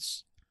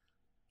presence.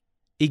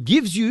 It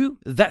gives you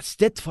that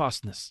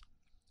steadfastness.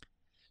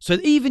 So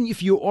even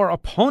if you are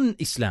upon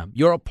Islam,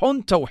 you're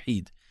upon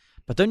Tawheed,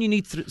 but don't you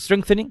need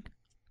strengthening?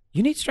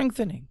 You need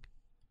strengthening.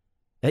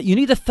 You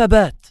need a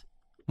thabat.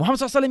 Muhammad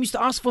ﷺ used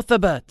to ask for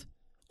thabat.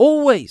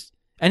 Always.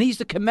 And he used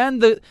to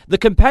command the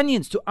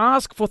companions to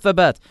ask for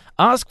thabat.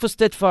 Ask for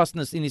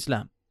steadfastness in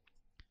Islam.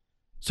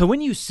 So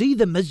when you see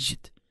the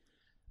masjid,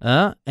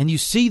 and you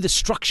see the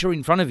structure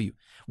in front of you,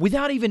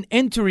 without even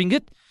entering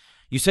it,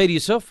 you say to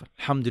yourself,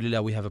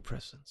 alhamdulillah, we have a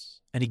presence.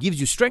 And it gives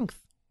you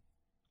strength.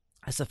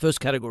 That's the first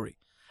category.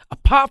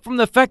 Apart from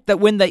the fact that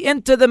when they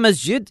enter the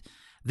masjid,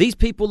 these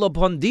people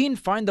upon deen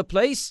find a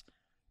place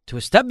to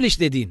establish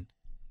their deen.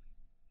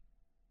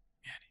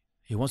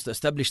 He wants to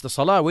establish the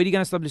salah. Where are you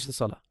going to establish the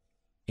salah?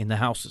 In the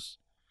houses.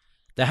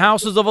 The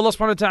houses of Allah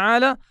subhanahu wa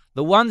ta'ala,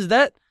 the ones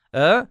that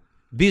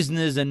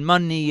business and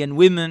money and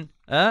women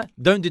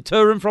don't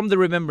deter him from the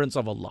remembrance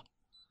of Allah.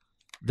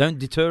 Don't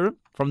deter him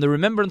from the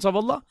remembrance of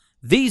Allah.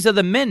 These are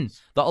the men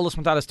that Allah subhanahu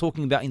wa ta'ala is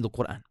talking about in the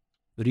Quran.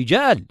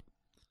 رجال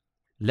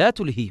لا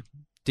تلهيهم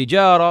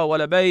تجارة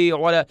ولا بيع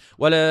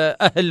ولا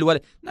أهل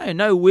ولا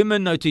no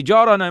women, no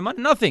tijara, no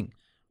money, nothing.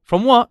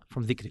 From what?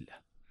 From ذكر الله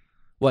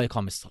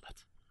وإقام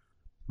الصلاة.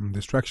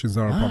 Distractions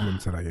are a problem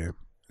today, yeah.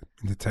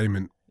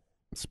 Entertainment,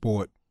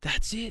 sport.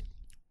 That's it.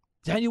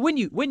 When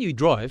you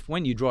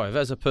drive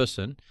as a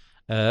person,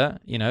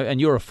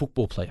 and you're a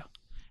football player,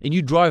 and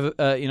you drive,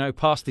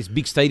 past this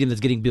big stadium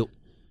that's getting built,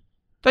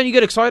 don't you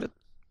get excited?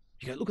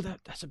 You go, look at that.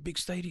 That's a big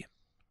stadium.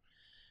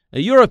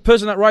 You're a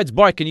person that rides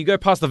bike, and you go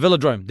past the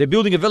velodrome. They're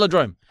building a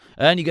velodrome,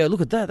 and you go, look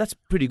at that. That's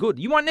pretty good.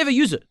 You might never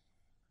use it,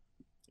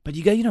 but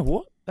you go, you know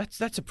what?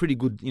 That's a pretty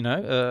good,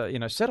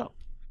 setup.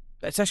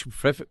 That's actually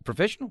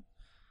professional.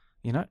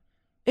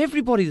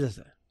 Everybody does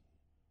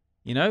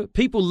that.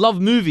 People love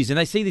movies and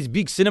they see this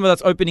big cinema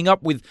that's opening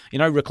up with,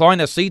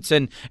 recliner seats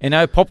and,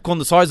 popcorn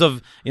the size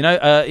of,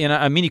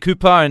 a Mini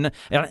Cooper and,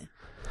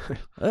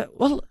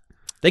 well,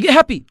 they get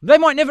happy. They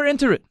might never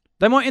enter it.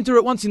 They might enter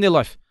it once in their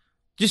life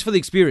just for the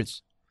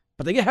experience.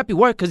 But they get happy.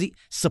 Why? Because it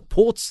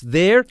supports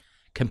their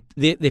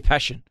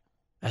passion.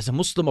 As a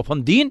Muslim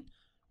upon deen,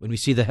 when we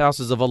see the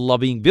houses of Allah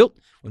being built,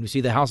 when we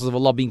see the houses of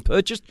Allah being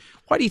purchased,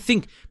 why do you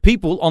think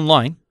people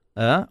online,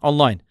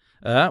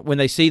 when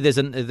they see there's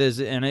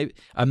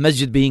a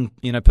masjid being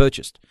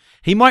purchased,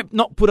 he might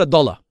not put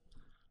 $1,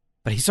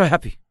 but he's so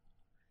happy.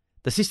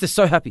 The sister's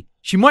so happy.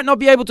 She might not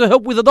be able to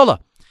help with $1,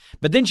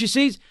 but then she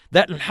sees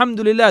that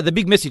alhamdulillah, the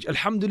big message,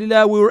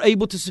 alhamdulillah, we were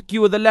able to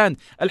secure the land,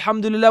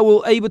 alhamdulillah, we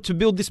were able to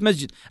build this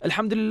masjid,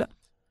 alhamdulillah.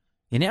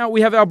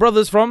 We have our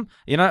brothers from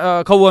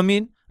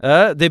Qawamin.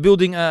 They're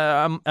building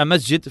a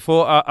masjid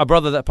for a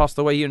brother that passed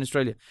away here in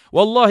Australia.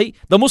 Wallahi,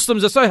 the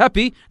Muslims are so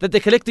happy that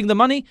they're collecting the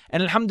money,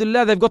 and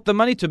alhamdulillah, they've got the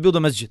money to build a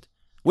masjid.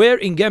 Where?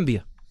 In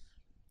Gambia.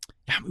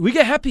 We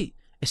get happy.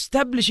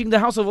 Establishing the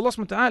house of Allah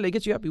subhanahu wa ta'ala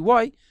gets you happy.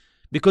 Why?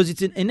 Because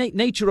it's an innate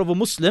nature of a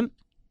Muslim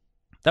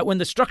that when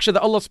the structure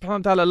that Allah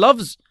subhanahu wa ta'ala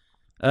loves,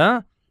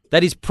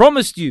 that is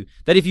promised you,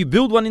 that if you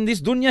build one in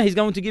this dunya, He's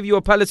going to give you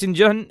a palace in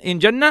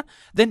Jannah,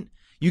 then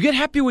you get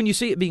happy when you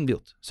see it being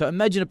built. So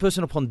imagine a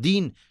person upon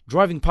deen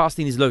driving past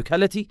in his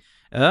locality.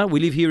 We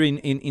live here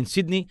in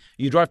Sydney.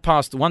 You drive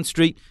past one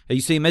street,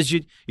 you see a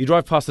masjid. You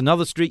drive past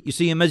another street, you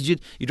see a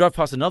masjid. You drive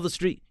past another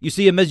street, you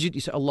see a masjid.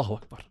 You say, Allahu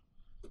Akbar.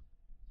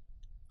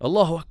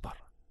 Allahu Akbar.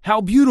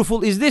 How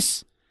beautiful is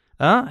this?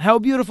 How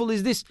beautiful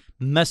is this?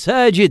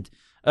 Masajid.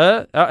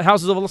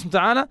 Houses of Allah subhanahu wa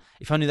ta'ala.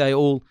 If only they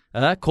all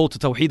call to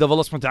tawheed of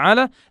Allah subhanahu wa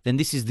ta'ala, then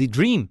this is the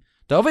dream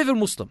of every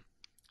Muslim.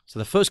 So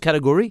the first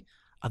category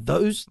are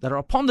those that are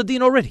upon the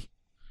deen already.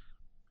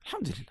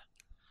 Alhamdulillah.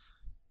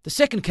 The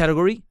second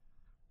category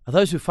are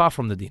those who are far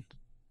from the deen.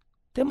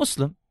 They're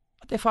Muslim,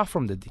 but they're far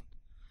from the deen.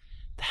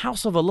 The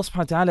house of Allah subhanahu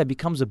wa ta'ala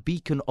becomes a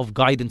beacon of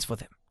guidance for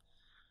them.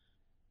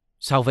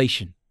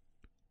 Salvation.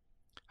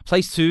 A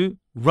place to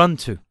run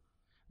to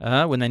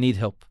when they need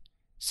help,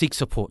 seek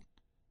support.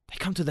 They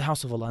come to the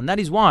house of Allah. And that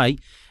is why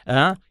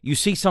you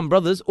see some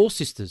brothers or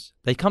sisters,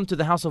 they come to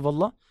the house of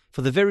Allah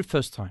for the very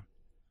first time.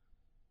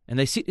 And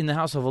they sit in the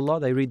house of Allah,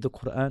 they read the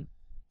Quran,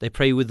 they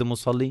pray with the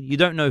musalli. You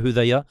don't know who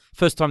they are.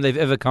 First time they've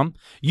ever come.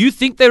 You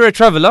think they're a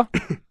traveler.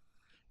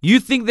 You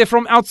think they're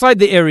from outside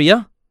the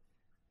area.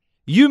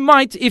 You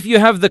might, if you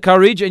have the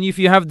courage and if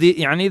you have the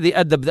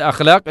adab, the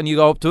akhlaq, and you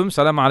go up to him,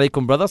 Salam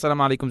alaikum brother, Salam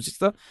alaikum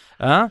sister,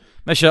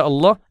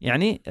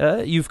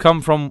 MashaAllah, you've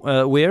come from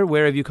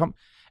where have you come?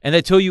 And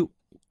they tell you,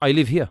 I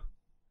live here.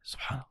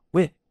 SubhanAllah,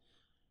 where?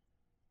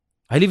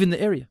 I live in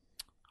the area.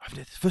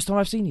 It's the first time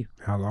I've seen you.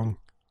 How long?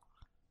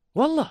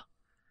 Wallah.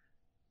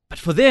 But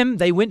for them,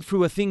 they went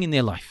through a thing in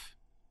their life.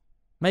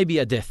 Maybe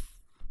a death,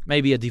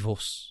 maybe a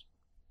divorce,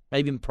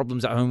 maybe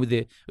problems at home with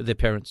their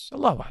parents.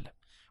 Allahu A'lam.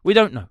 We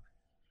don't know.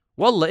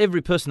 Wallah,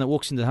 every person that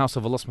walks into the house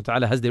of Allah subhanahu wa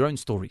ta'ala has their own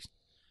stories.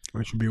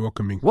 We should be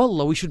welcoming.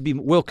 Wallah, we should be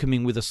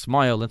welcoming with a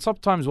smile. And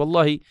sometimes,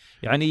 wallahi,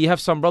 you have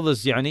some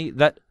brothers,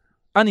 that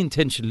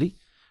unintentionally,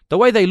 the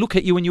way they look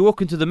at you when you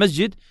walk into the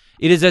masjid,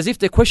 it is as if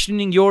they're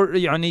questioning your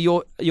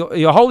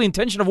whole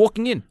intention of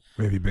walking in.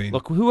 Where have you been?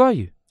 Like, who are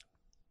you?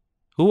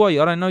 Who are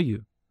you? I don't know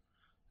you.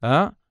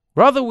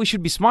 Rather, we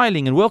should be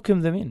smiling and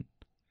welcome them in.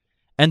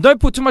 And don't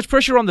put too much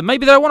pressure on them.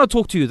 Maybe they don't want to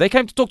talk to you. They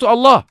came to talk to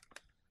Allah.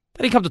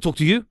 They didn't come to talk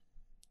to you.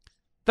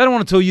 They don't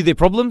want to tell you their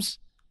problems.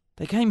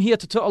 They came here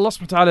to tell Allah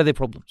subhanahu wa ta'ala their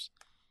problems.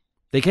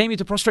 They came here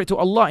to prostrate to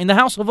Allah in the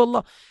house of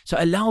Allah. So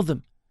allow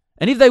them.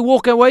 And if they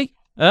walk away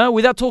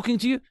without talking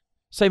to you,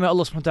 say, may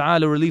Allah subhanahu wa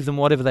ta'ala relieve them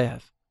whatever they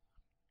have.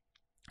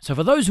 So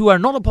for those who are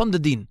not upon the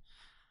deen,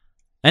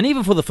 and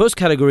even for the first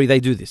category, they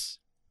do this.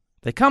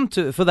 They come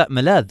for that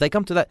malad. They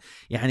come to that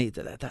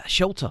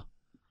shelter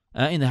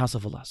in the house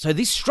of Allah. So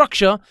this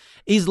structure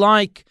is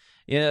like,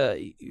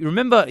 you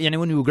remember,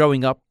 when you were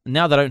growing up,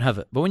 now they don't have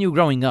it. But when you were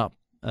growing up,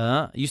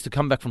 you used to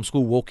come back from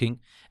school walking,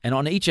 and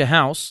on each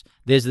house,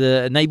 there's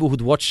the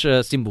neighborhood watch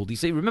symbol. Do you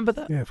see? Remember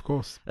that? Yeah, of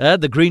course.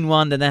 The green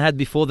one, then they had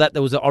before that,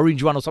 there was an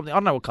orange one or something. I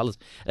don't know what colors.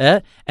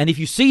 And if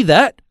you see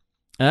that,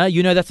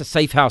 that's a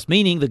safe house,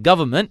 meaning the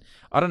government,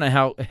 I don't know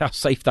how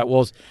safe that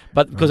was,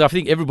 but because I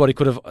think everybody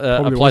could have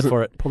applied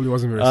for it. Probably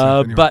wasn't very safe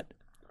anyway.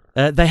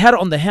 But they had it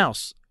on the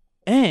house,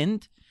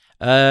 and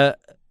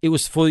it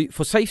was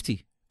for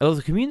safety of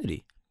the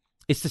community.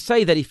 It's to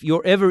say that if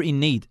you're ever in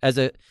need as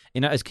a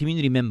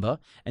community member,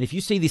 and if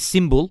you see this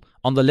symbol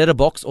on the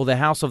letterbox or the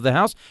house of the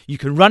house, you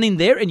can run in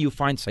there and you'll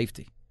find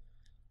safety.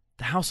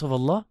 The house of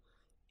Allah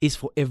is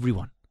for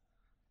everyone.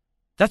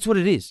 That's what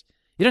it is.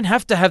 You don't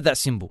have to have that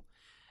symbol.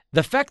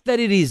 The fact that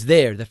it is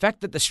there, the fact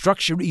that the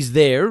structure is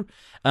there,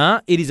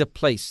 it is a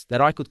place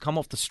that I could come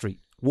off the street,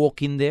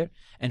 walk in there,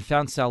 and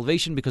found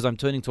salvation because I'm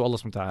turning to Allah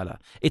subhanahu wa ta'ala.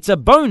 It's a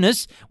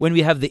bonus when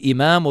we have the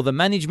imam or the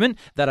management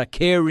that are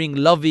caring,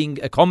 loving,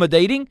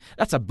 accommodating.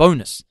 That's a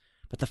bonus.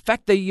 But the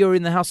fact that you're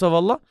in the house of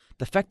Allah,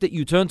 the fact that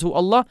you turn to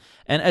Allah,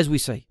 and as we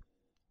say,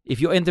 if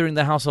you're entering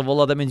the house of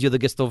Allah, that means you're the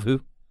guest of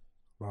who?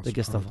 The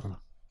guest of Allah.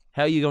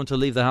 How are you going to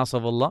leave the house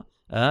of Allah?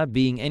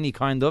 Being any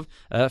kind of,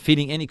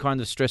 feeling any kind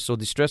of stress or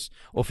distress,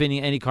 or feeling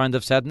any kind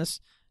of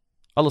sadness?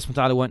 Allah subhanahu wa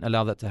ta'ala won't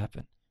allow that to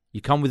happen. You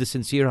come with a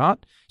sincere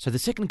heart. So the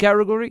second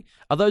category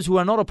are those who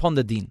are not upon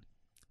the deen,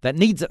 that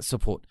needs that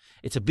support.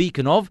 It's a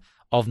beacon of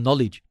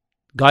knowledge,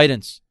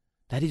 guidance.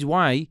 That is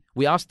why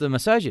we ask the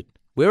masajid,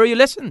 where are your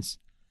lessons?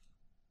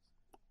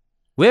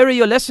 Where are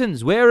your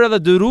lessons? Where are the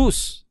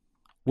durus?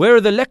 Where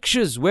are the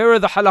lectures? Where are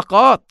the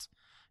halaqat?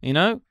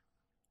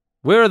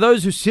 Where are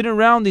those who sit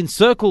around in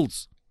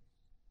circles?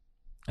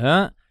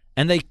 And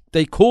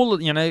they call,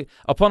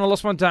 upon Allah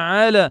subhanahu wa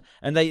ta'ala,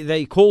 and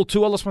they call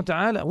to Allah subhanahu wa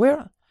ta'ala.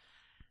 Where?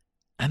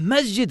 A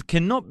masjid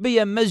cannot be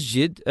a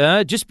masjid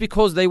just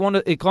because they want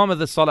to iqamah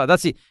the salah.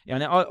 That's it.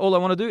 All I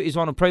want to do is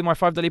want to pray my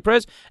 5 daily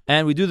prayers,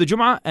 and we do the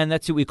Jum'ah, and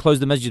that's it. We close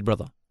the masjid,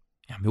 brother.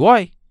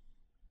 Why?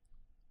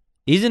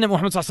 Isn't it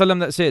Muhammad sallallahu alaihi wasallam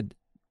that said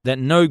that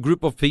no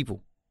group of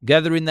people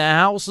gather in the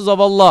houses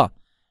of Allah,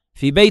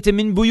 fi baytin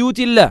min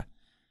buyutillah,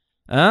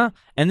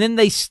 and then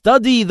they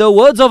study the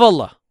words of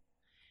Allah,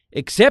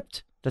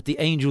 except that the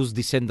angels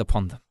descend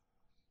upon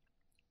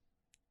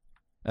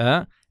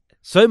them.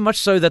 So much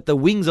so that the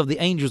wings of the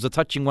angels are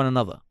touching one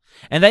another.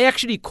 And they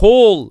actually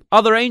call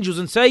other angels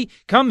and say,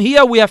 come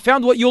here, we have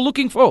found what you're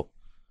looking for.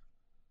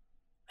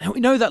 And we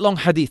know that long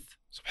hadith.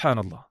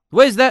 Subhanallah.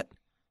 Where's that?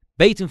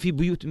 Baytun fi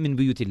buyut min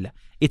buyutillah.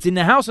 It's in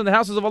the house and the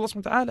houses of Allah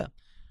subhanahu wa ta'ala.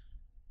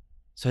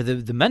 So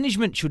the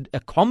management should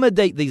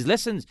accommodate these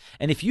lessons.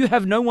 And if you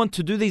have no one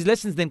to do these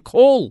lessons, then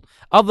call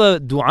other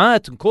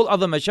du'at and call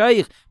other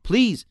mashayikh.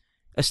 Please,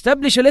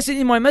 establish a lesson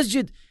in my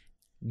masjid.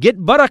 Get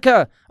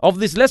barakah of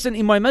this lesson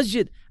in my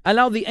masjid.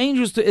 Allow the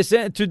angels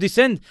to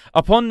descend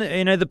upon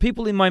the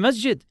people in my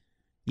masjid.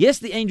 Yes,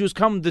 the angels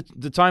come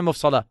the time of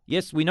salah.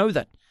 Yes, we know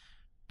that.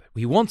 But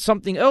we want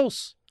something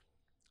else.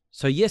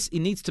 So yes, it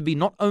needs to be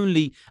not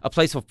only a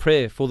place of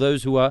prayer for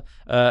those who are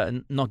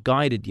not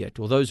guided yet,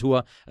 or those who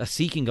are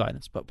seeking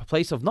guidance, but a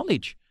place of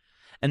knowledge.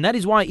 And that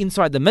is why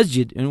inside the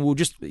masjid, and we'll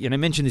just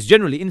mention this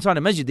generally, inside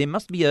a masjid there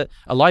must be a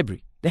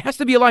library. There has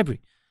to be a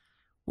library.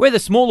 Whether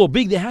small or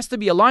big, there has to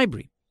be a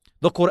library.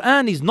 The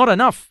Quran is not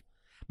enough,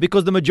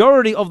 because the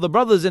majority of the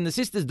brothers and the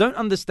sisters don't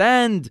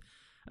understand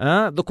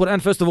the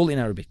Quran, first of all, in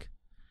Arabic.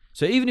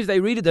 So even if they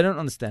read it, they don't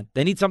understand.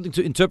 They need something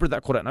to interpret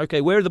that Quran.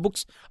 Okay, where are the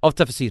books of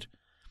tafsir?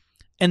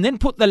 And then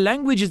put the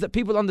languages that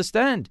people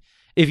understand.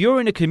 If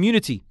you're in a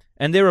community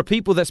and there are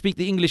people that speak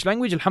the English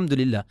language,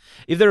 alhamdulillah.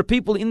 If there are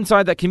people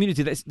inside that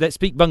community that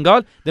speak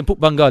Bengal, then put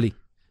Bengali.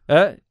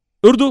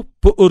 Urdu,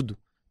 put Urdu.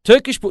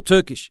 Turkish, put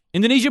Turkish.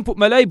 Indonesian, put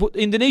Malay, put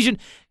Indonesian.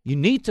 You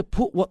need to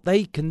put what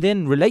they can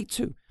then relate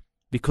to,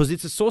 because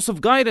it's a source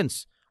of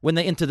guidance when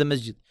they enter the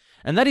masjid.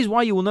 And that is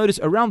why you will notice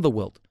around the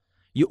world,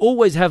 you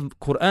always have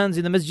Qur'ans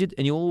in the masjid,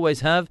 and you always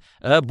have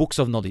books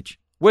of knowledge.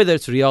 Whether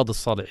it's Riyadh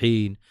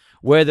al-Salihin,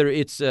 whether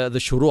it's the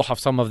shuruh of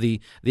some of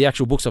the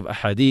actual books of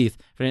ahadith,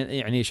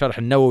 Sharh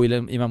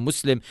al-Nawawi, Imam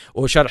Muslim,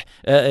 or Sharh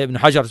Ibn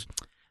Hajar.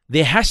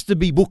 There has to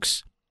be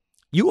books.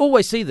 You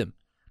always see them.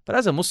 But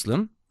as a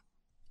Muslim,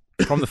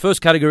 from the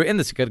first category and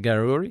the second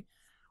category,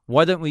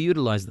 why don't we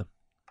utilize them?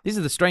 This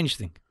is the strange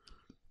thing.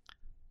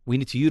 We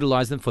need to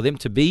utilize them for them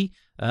to be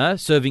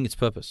serving its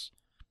purpose.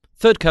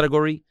 Third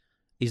category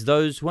is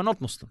those who are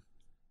not Muslim.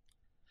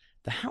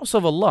 The house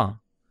of Allah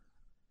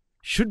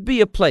should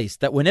be a place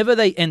that whenever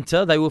they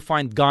enter, they will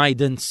find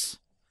guidance.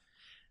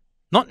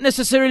 Not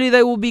necessarily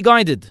they will be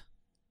guided,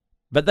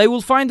 but they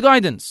will find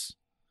guidance.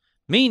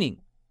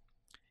 Meaning,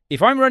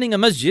 if I'm running a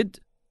masjid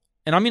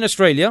and I'm in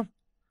Australia,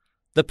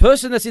 the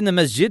person that's in the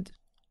masjid,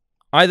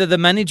 either the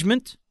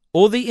management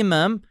or the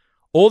imam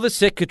or the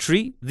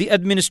secretary, the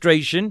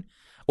administration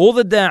or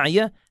the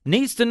da'iyah,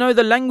 needs to know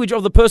the language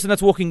of the person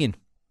that's walking in.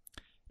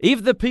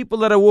 If the people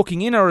that are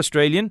walking in are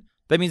Australian,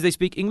 that means they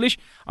speak English.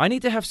 I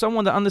need to have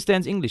someone that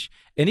understands English.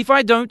 And if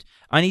I don't,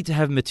 I need to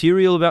have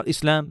material about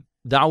Islam,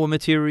 da'wah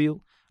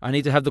material. I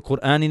need to have the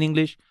Quran in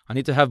English. I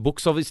need to have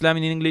books of Islam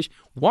in English.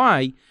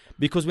 Why?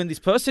 Because when this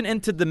person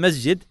entered the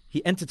masjid,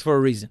 he entered for a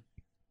reason.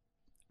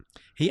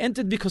 He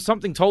entered because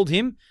something told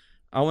him,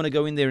 I want to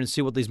go in there and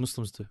see what these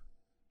Muslims do.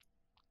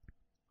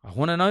 I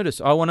want to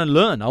notice. I want to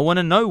learn. I want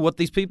to know what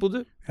these people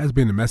do. It has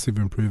been a massive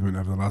improvement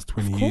over the last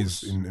 20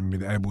 years in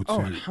being able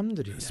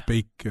to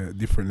speak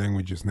different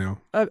languages now.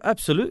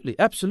 Absolutely,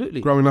 absolutely.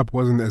 Growing up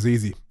wasn't as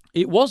easy.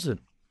 It wasn't.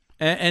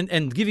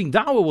 And giving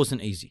da'wah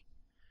wasn't easy.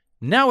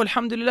 Now,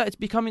 alhamdulillah, it's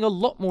becoming a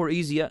lot more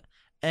easier.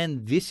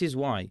 And this is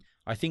why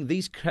I think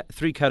these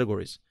three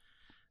categories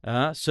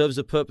serves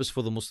a purpose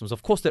for the Muslims.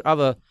 Of course, there are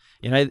other,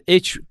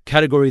 each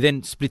category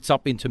then splits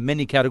up into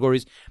many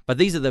categories. But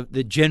these are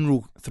the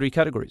general three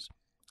categories.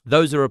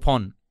 Those are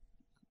upon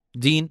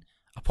deen,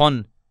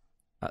 upon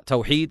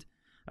tawheed.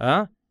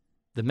 The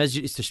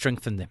masjid is to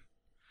strengthen them.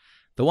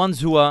 The ones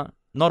who are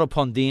not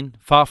upon deen,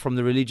 far from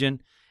the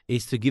religion,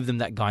 is to give them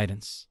that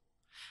guidance.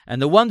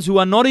 And the ones who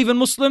are not even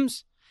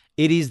Muslims,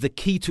 it is the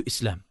key to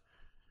Islam.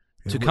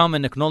 To come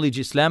and acknowledge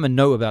Islam and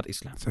know about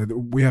Islam. So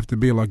we have to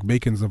be like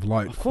beacons of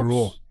light for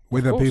all.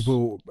 Whether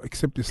people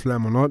accept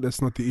Islam or not,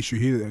 that's not the issue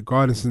here. The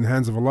guidance is in the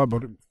hands of Allah,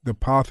 but the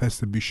path has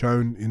to be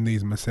shown in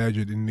these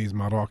masajid, in these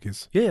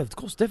marakis. Yeah, of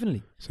course,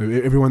 definitely. So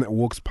everyone that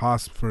walks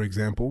past, for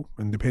example,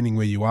 and depending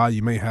where you are,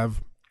 you may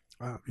have,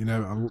 a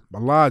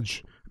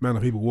large amount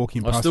of people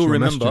walking past your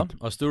masjid.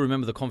 I still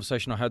remember the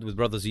conversation I had with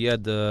brother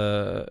Ziyad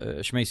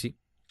Shmaisi.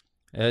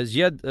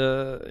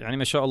 Ziyad,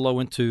 mashallah,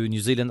 went to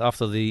New Zealand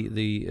after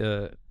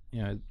the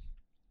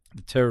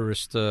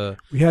terrorist.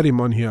 We had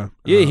him on here.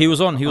 Yeah, he was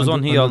on here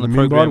on the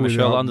program,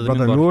 mashallah, under the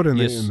Brother minbar. Noor, and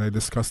they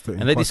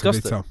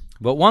discussed it.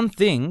 But one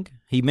thing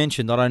he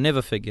mentioned that I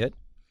never forget,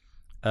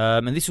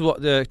 and this is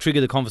what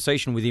triggered the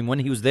conversation with him when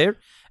he was there,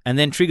 and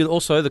then triggered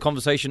also the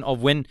conversation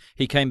of when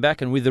he came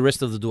back and with the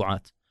rest of the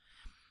du'at,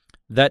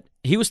 that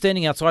he was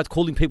standing outside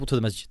calling people to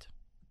the masjid.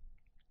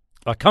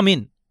 Come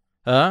in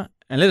and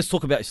let us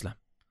talk about Islam.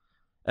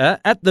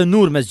 At the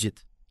Noor Masjid.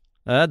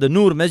 The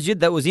Noor Masjid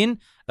that was in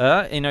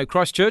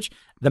Christchurch,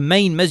 the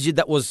main masjid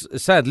that was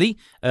sadly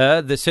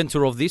the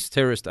center of this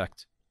terrorist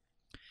act.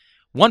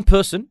 One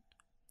person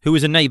who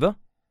is a neighbor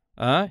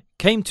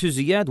came to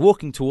Ziyad,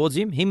 walking towards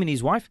him and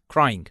his wife,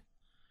 crying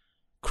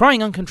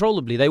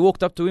uncontrollably. They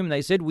walked up to him and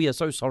they said, "We are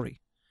so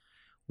sorry.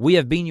 We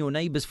have been your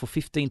neighbors for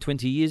 15,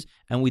 20 years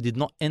and we did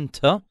not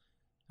enter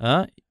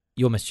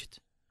your masjid.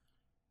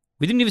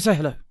 We didn't even say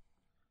hello."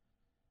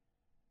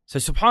 So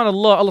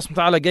subhanallah, Allah subhanahu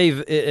wa ta'ala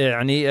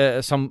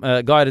gave some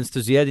guidance to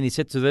Ziyad, and he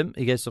said to them,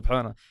 he goes,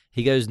 subhanallah,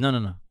 he goes, no.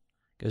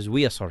 He goes,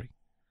 we are sorry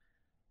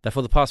that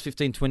for the past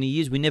 15, 20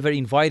 years, we never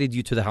invited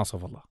you to the house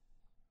of Allah.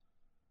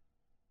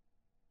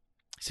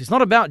 So it's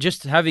not about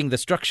just having the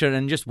structure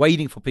and just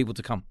waiting for people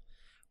to come.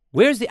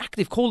 Where's the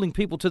active calling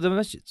people to the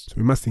masjids? So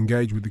we must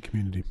engage with the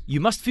community.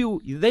 You must feel,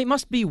 they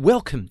must be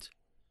welcomed.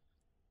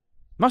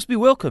 Must be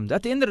welcomed.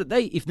 At the end of the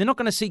day, if they're not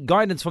going to seek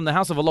guidance from the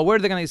house of Allah, where are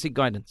they going to seek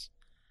guidance?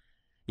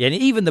 Yeah, and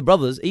even the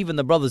brothers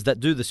that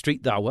do the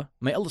street da'wah,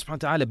 may Allah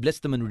subhanahu wa ta'ala bless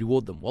them and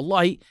reward them.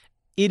 Wallahi,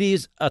 it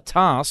is a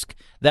task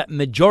that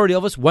majority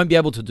of us won't be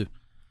able to do.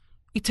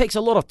 It takes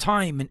a lot of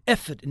time and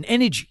effort and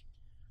energy.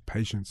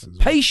 Patience as well.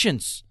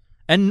 Patience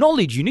and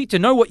knowledge. You need to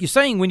know what you're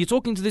saying when you're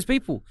talking to these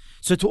people.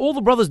 So to all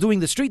the brothers doing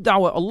the street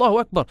da'wah, Allahu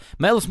Akbar,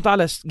 may Allah subhanahu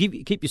wa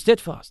ta'ala keep you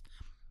steadfast.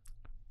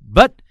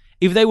 But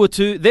if they were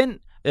to then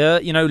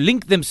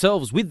link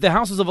themselves with the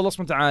houses of Allah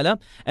subhanahu wa ta'ala,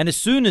 and as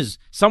soon as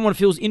someone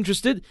feels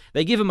interested,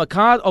 they give them a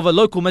card of a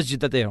local masjid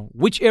that they're on.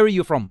 Which area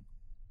you're from?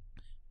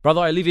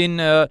 Brother, I live in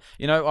I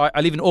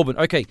live in Auburn.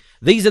 Okay,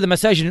 these are the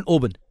masajid in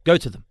Auburn. Go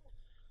to them.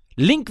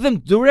 Link them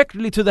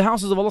directly to the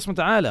houses of Allah subhanahu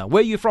wa ta'ala.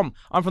 Where are you from?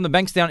 I'm from the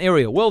Bankstown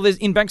area. Well,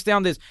 in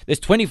Bankstown there's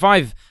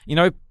 25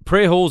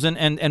 prayer halls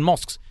and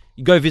mosques.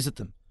 You go visit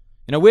them.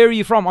 Where are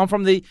you from? I'm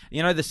from the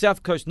the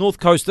south coast, north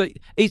coast, the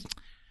east.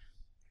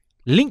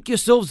 Link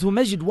yourselves to a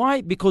masjid.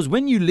 Why? Because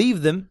when you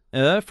leave them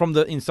from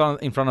in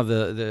front of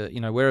the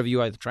wherever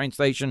you are, the train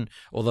station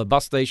or the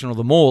bus station or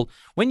the mall,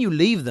 when you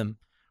leave them,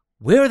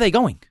 where are they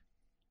going?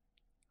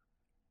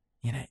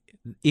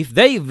 If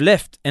they've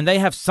left and they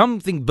have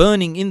something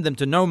burning in them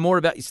to know more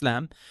about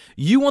Islam,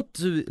 you want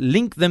to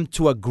link them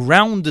to a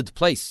grounded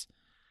place,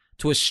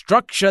 to a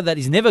structure that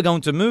is never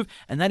going to move,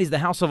 and that is the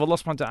house of Allah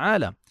subhanahu wa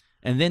ta'ala.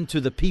 And then to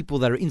the people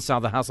that are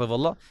inside the house of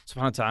Allah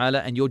subhanahu wa ta'ala,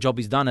 and your job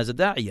is done as a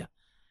da'iyah.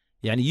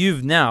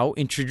 You've now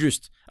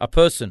introduced a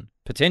person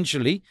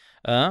potentially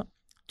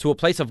to a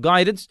place of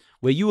guidance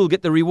where you will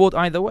get the reward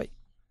either way.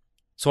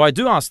 So I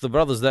do ask the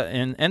brothers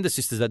and the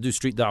sisters that do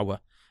street da'wah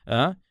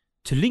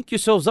to link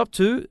yourselves up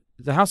to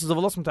the houses of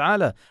Allah subhanahu wa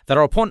ta'ala that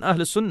are upon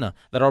Ahl Sunnah,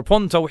 that are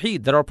upon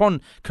Tawheed, that are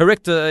upon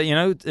correct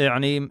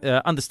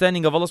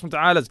understanding of Allah subhanahu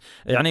wa ta'ala's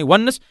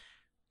oneness.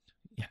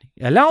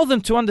 Allow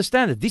them to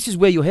understand that this is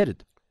where you're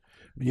headed.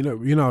 A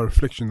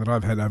reflection that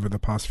I've had over the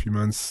past few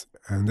months,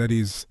 and that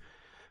is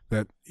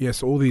that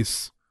yes, all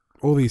these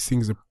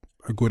things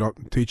are good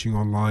at teaching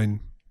online,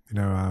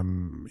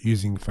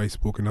 using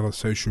Facebook and other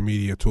social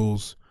media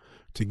tools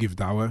to give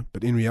da'wah,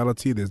 but in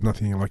reality there's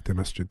nothing like the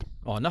masjid.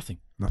 Nothing.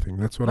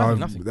 That's what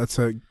nothing. That's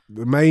the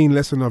main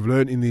lesson I've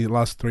learned in the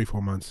last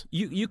 3-4 months.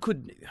 You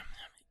could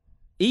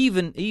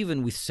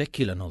even with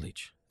secular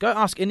knowledge, go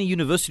ask any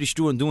university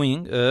student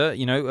doing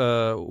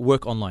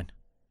work online.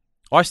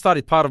 I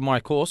started part of my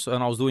course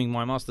and I was doing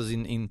my masters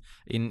in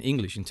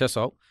English in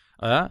TESOL.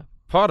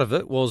 Part of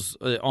it was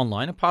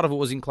online and part of it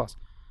was in class.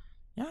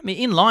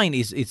 Inline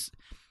is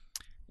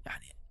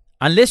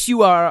unless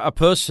you are a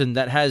person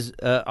that has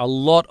a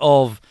lot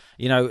of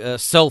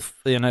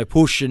self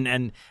push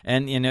and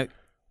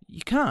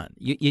you can't.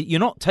 You're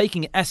not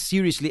taking it as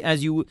seriously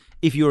as you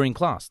if you're in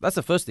class. That's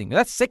the first thing.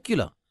 That's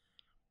secular.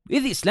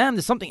 With Islam,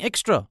 there's something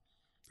extra.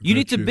 You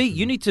need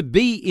to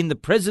be in the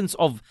presence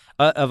of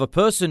a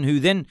person who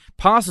then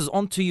passes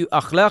on to you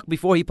akhlaq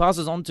before he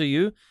passes on to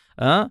you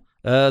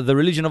the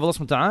religion of Allah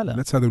subhanahu wa ta'ala.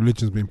 That's how the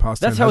religion's been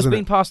passed on. That's how it's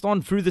been passed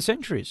on through the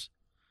centuries.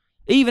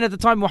 Even at the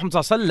time of Muhammad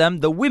sallallahu alaihi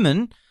wasallam, the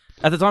women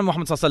at the time of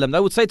Muhammad sallallahu alaihi wasallam, they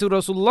would say to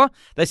Rasulullah,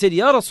 they said,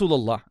 Ya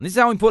Rasulullah. And this is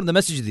how important the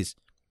message is.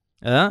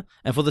 And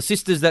for the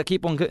sisters that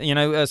keep on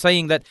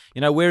saying that,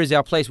 where is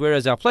our place, where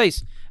is our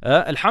place?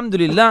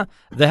 Alhamdulillah,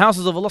 the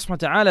houses of Allah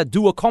subhanahu wa ta'ala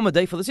do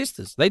accommodate for the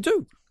sisters. They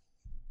do.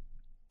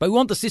 But we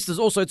want the sisters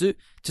also to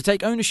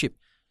take ownership.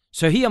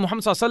 So here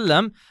Muhammad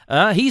sallallahu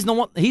alaihi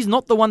wasallam, he's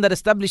not the one that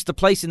established the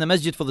place in the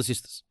masjid for the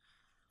sisters.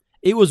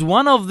 It was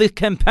one of the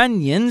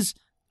companions,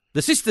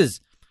 the sisters.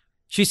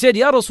 She said,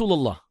 Ya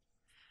Rasulullah,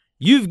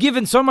 you've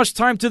given so much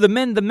time to the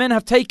men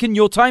have taken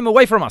your time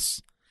away from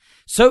us.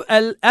 So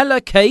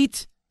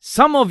allocate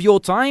some of your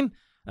time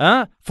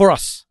for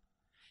us.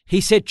 He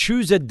said,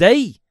 choose a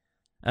day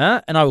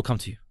and I will come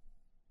to you.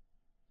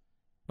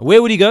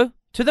 Where would he go?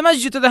 To the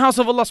masjid, to the house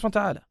of Allah subhanahu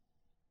wa ta'ala.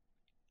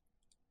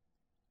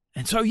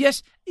 And so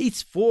yes,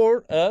 it's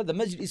for the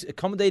masjid is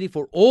accommodating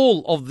for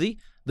all of the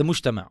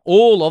mujtama,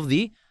 all of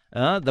the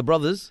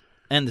brothers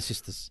and the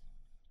sisters.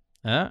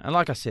 And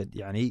like I said,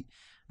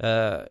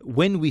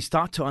 when we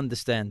start to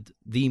understand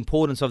the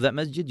importance of that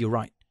masjid, you're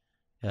right.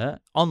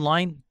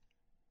 Online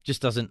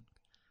just doesn't,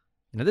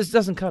 this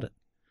doesn't cut it.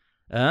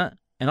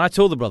 And I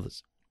tell the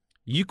brothers,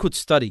 you could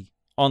study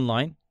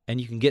online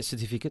and you can get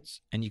certificates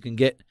and you can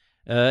get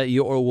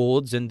your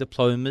awards and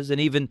diplomas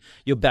and even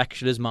your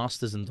bachelor's,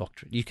 master's and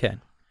doctorate. You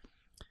can.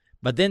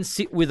 But then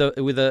sit with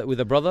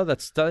a brother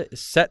that's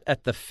sat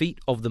at the feet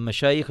of the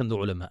mashayikh and the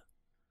ulama.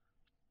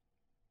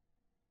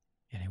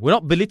 We're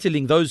not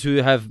belittling those who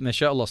have,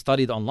 mashallah,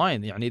 studied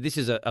online. This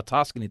is a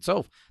task in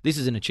itself. This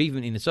is an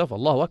achievement in itself.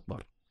 Allahu Akbar.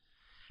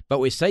 But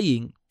we're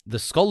saying the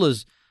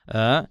scholars,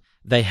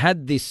 they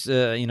had this,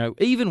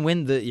 even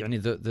when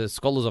the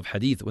scholars of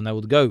hadith, when they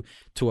would go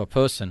to a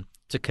person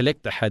to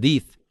collect the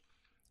hadith,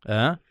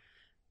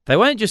 they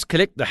won't just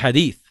collect the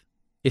hadith.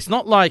 It's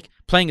not like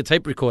playing a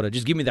tape recorder.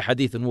 Just give me the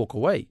hadith and walk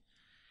away.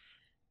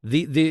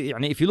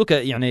 If you look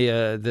at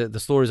the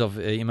stories of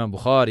Imam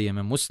Bukhari,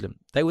 Imam Muslim,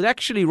 they would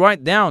actually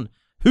write down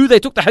who they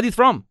took the hadith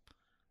from.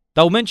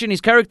 They'll mention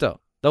his character.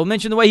 They'll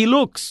mention the way he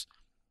looks.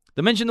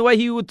 They'll mention the way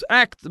he would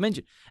act.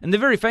 And the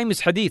very famous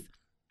hadith,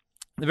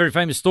 the very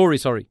famous story,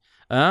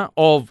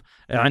 of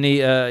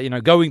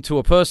going to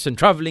a person,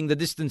 traveling the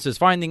distances,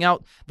 finding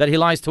out that he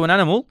lies to an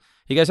animal.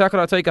 He goes, how could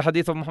I take a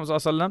hadith of Muhammad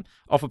sallallahu alaihi wasallam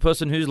of a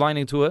person who's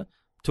lying to an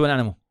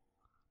animal?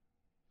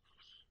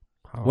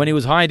 When he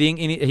was hiding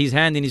his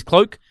hand in his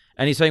cloak,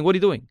 and he's saying, what are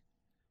you doing?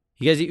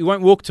 He goes, he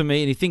won't walk to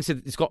me, and he thinks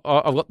that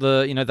I've got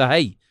the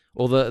hay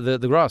or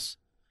the grass.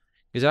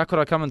 He goes, how could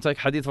I come and take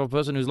hadith of a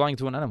person who's lying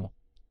to an animal?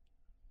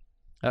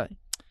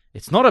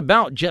 It's not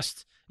about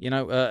just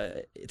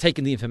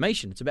taking the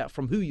information. It's about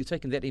from who you're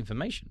taking that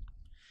information.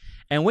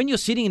 And when you're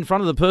sitting in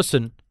front of the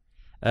person,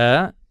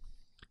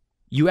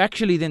 you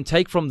actually then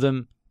take from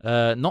them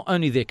not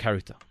only their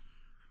character,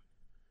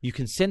 you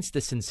can sense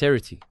the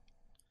sincerity.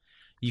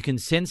 You can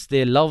sense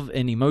their love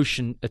and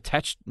emotion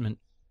attachment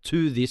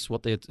to this,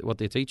 what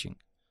they're teaching.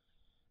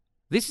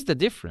 This is the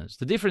difference.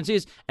 The difference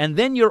is, and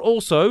then you're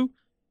also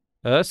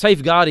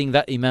safeguarding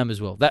that imam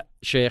as well, that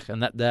sheikh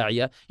and that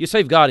da'iyah. You're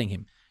safeguarding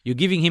him. You're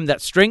giving him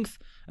that strength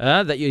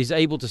that he's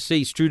able to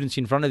see students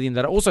in front of him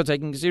that are also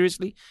taking it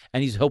seriously,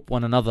 and he's helped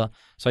one another.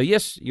 So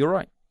yes, you're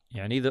right.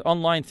 The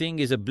online thing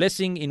is a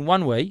blessing in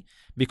one way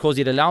because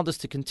it allowed us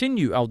to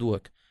continue our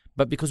work,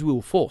 but because we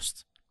were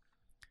forced.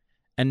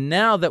 And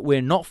now that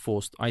we're not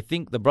forced, I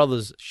think the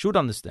brothers should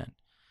understand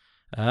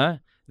that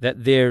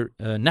their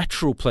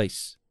natural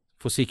place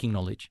for seeking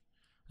knowledge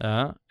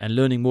and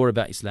learning more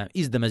about Islam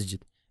is the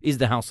masjid, is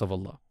the house of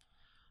Allah.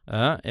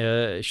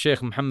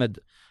 Sheikh Muhammad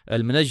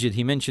Al-Munajjid,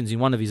 he mentions in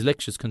one of his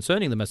lectures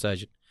concerning the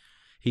masajid,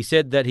 he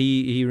said that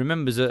he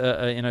remembers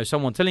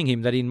someone telling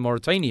him that in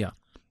Mauritania,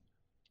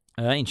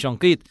 in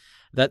Shanqit,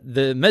 that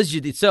the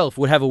masjid itself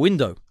would have a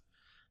window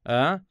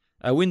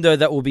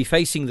that will be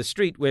facing the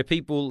street where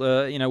people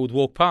would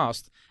walk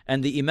past,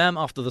 and the imam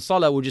after the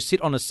salah will just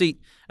sit on a seat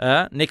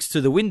next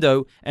to the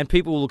window, and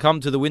people will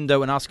come to the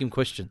window and ask him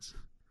questions.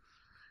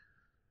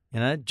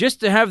 Just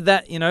to have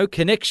that,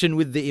 connection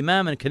with the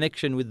imam and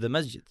connection with the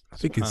masjid. I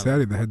think in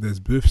Saudi they had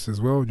those booths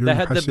as well during they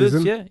had Hajj the booths,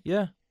 season.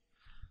 yeah.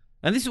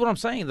 And this is what I'm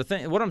saying.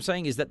 What I'm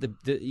saying is that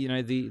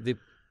the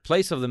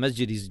place of the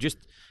masjid is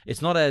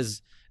it's not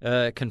as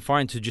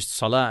confined to just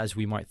salah as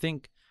we might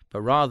think,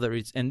 but rather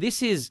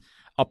this is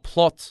a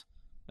plot.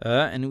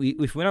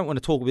 If we don't want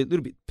to talk a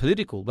little bit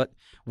political, but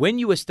when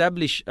you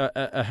establish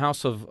a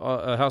house of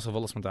Allah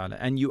subhanahu wa ta'ala,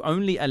 and you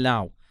only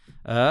allow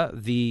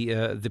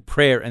the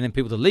prayer and then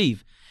people to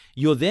leave,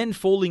 you're then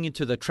falling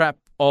into the trap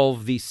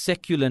of the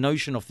secular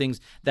notion of things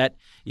that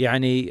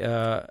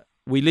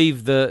we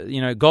leave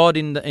the God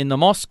in the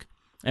mosque,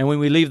 and when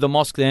we leave the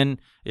mosque, then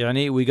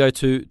we go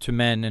to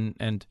man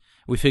and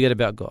we forget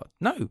about God.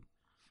 No.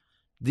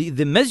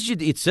 The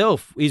masjid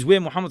itself is where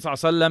Muhammad sallallahu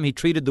alaihi wasallam, he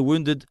treated the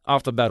wounded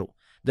after battle.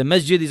 The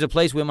masjid is a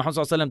place where Muhammad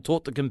sallallahu alaihi wasallam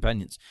taught the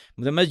companions.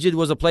 The masjid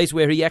was a place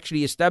where he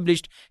actually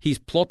established his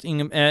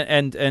plotting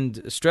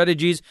and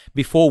strategies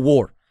before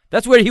war.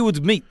 That's where he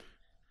would meet.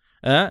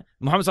 Muhammad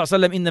sallallahu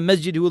alaihi wasallam in the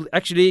masjid, he will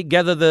actually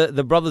gather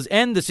the brothers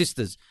and the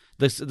sisters,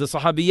 the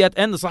sahabiyat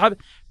and the sahab,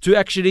 to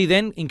actually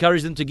then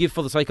encourage them to give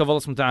for the sake of Allah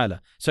subhanahu wa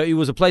ta'ala. So it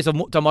was a place of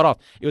mu'tamarat.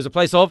 It was a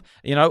place of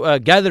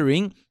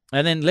gathering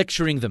and then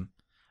lecturing them.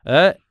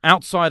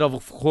 Outside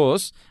of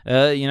course,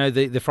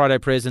 the Friday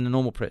prayers and the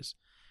normal prayers.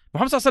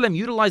 Muhammad sallallahu alaihi wasallam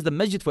utilized the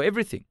masjid for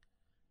everything.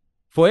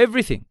 For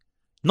everything.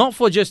 Not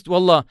for just,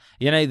 the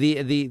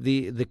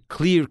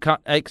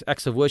clear-cut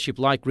acts of worship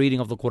like reading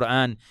of the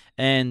Quran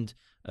and,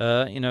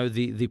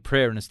 the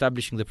prayer and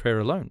establishing the prayer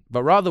alone.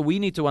 But rather we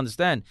need to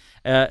understand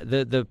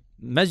the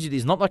masjid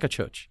is not like a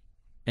church.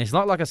 And it's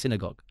not like a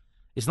synagogue.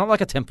 It's not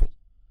like a temple.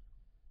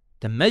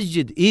 The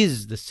masjid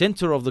is the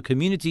center of the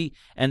community,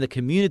 and the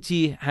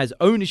community has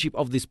ownership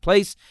of this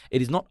place.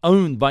 It is not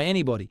owned by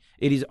anybody.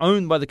 It is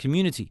owned by the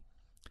community.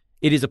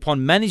 It is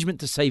upon management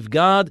to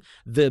safeguard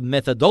the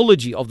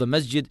methodology of the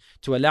masjid,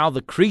 to allow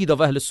the creed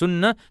of Ahl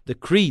Sunnah, the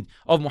creed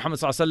of Muhammad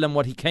sallallahu alaihi wasallam,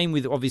 what he came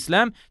with of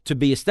Islam, to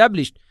be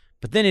established.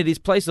 But then it is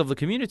place of the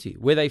community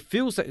where they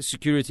feel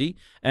security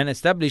and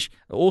establish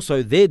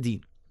also their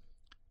deen.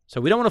 So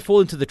we don't want to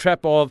fall into the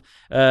trap of,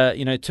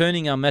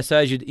 turning our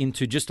masajid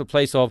into just a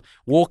place of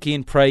walk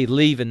in, pray,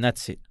 leave, and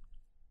that's it.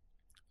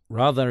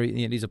 Rather,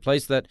 it is a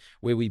place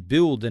where we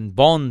build and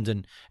bond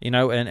and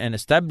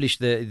establish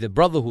the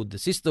brotherhood, the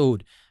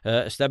sisterhood,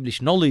 establish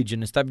knowledge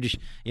and establish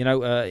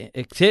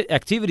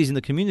activities in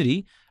the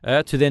community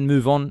to then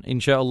move on,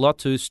 inshallah,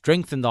 to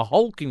strengthen the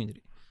whole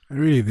community. And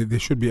really, there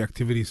should be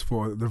activities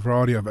for the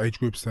variety of age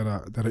groups that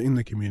are in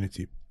the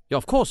community. Yeah,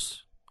 of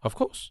course.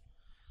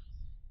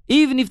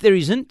 Even if there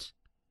isn't,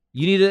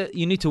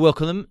 you need to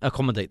welcome them,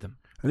 accommodate them.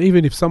 And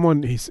even if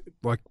someone, he's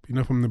like,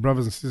 from the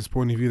brothers and sisters'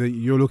 point of view, that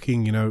you're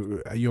looking,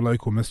 at your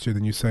local masjid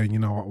and you're saying,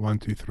 1,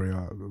 2, 3,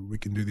 we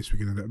can do this, we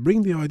can do that.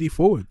 Bring the ID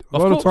forward. A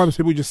lot of times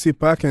people just sit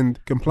back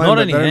and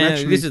complain.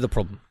 This is the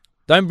problem.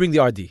 Don't bring the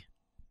ID.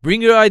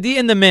 Bring your ID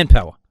and the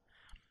manpower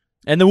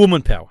and the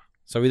woman power,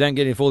 so we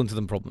don't fall into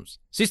them problems.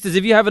 Sisters,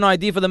 if you have an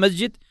ID for the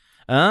masjid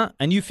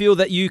and you feel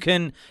that you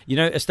can,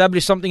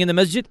 establish something in the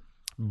masjid,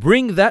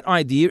 bring that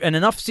idea and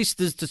enough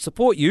sisters to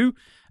support you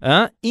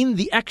in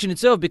the action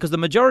itself, because the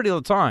majority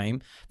of the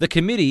time, the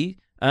committee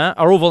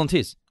are all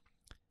volunteers.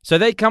 So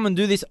they come and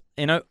do this,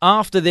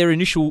 after their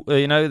initial,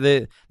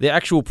 their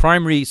actual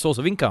primary source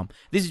of income.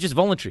 This is just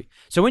voluntary.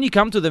 So when you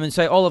come to them and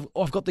say,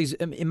 I've got these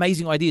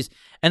amazing ideas,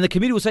 and the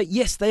committee will say,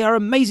 yes, they are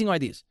amazing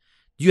ideas.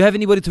 Do you have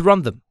anybody to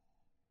run them?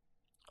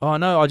 Oh,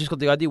 no, I just got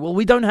the idea. Well,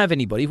 we don't have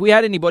anybody. If we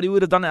had anybody, we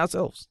would have done it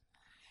ourselves.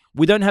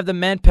 We don't have the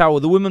manpower,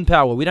 the women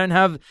power. We don't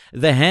have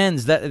the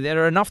hands that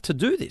are enough to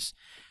do this.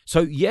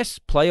 So, yes,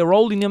 play a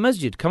role in your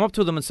masjid. Come up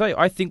to them and say,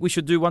 I think we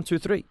should do 1, 2,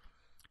 3.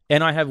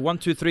 And I have 1,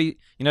 2, 3,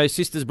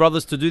 sisters,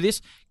 brothers to do this.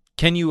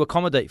 Can you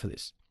accommodate for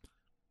this?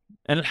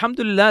 And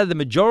alhamdulillah, the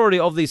majority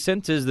of these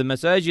centers, the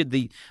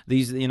masajid,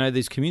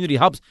 these community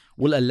hubs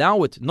will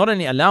allow it. Not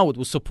only allow it,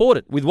 will support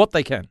it with what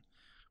they can.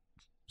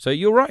 So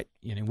you're right.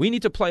 We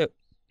need to play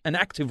an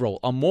active role,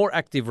 a more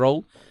active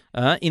role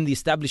in the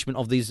establishment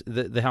of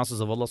the houses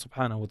of Allah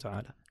subhanahu wa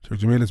ta'ala. So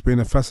Jamil, it's been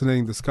a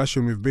fascinating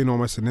discussion. We've been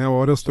almost an hour.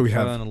 What else do we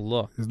have?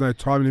 There's no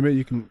time limit.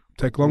 You can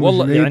take long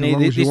as you need, as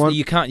long as you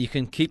want. You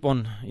can keep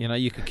on,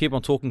 you can keep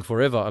on talking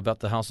forever about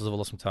the houses of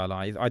Allah subhanahu wa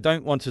ta'ala. I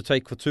don't want to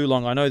take for too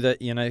long. I know that,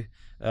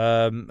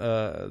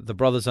 the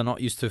brothers are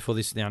not used to for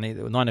this.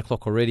 9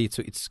 o'clock already.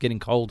 It's getting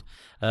cold.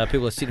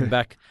 People are sitting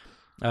back.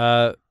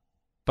 But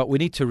we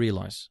need to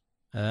realize,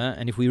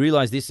 and if we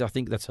realize this, I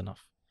think that's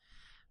enough.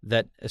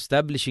 That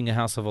establishing a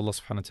house of Allah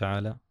subhanahu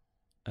wa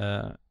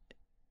ta'ala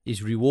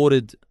is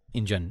rewarded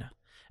in Jannah.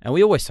 And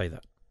we always say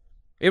that.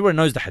 Everyone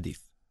knows the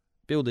hadith.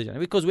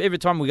 Because every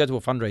time we go to a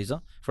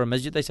fundraiser for a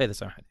masjid, they say the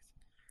same hadith.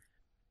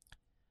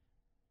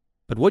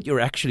 But what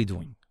you're actually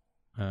doing,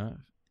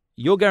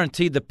 you're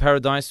guaranteed the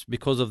paradise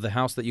because of the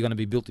house that you're going to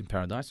be built in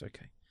paradise,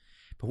 okay.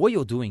 But what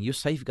you're doing, you're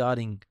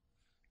safeguarding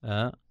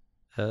the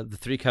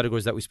 3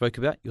 categories that we spoke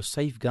about. You're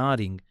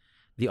safeguarding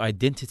the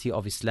identity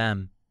of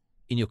Islam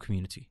in your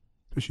community.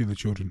 Especially the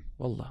children.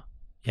 Wallah.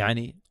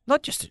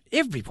 Not just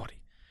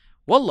everybody.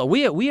 Wallah,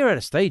 we are at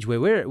a stage where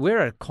we're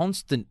at a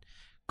constant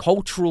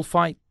cultural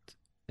fight.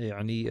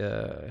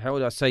 How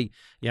would I say?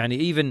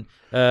 Even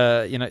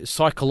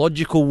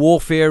psychological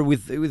warfare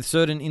with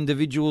certain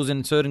individuals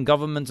and certain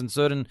governments and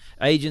certain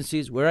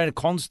agencies. We're at a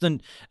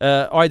constant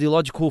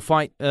ideological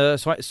fight.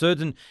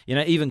 Certain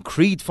even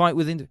creed fight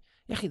within.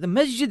 The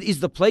masjid is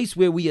the place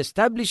where we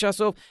establish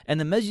ourselves, and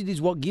the masjid is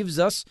what gives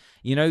us,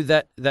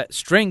 that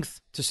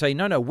strength to say,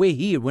 no, we're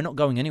here, we're not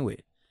going anywhere.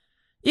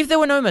 If there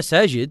were no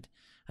masajid,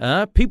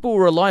 people will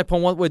rely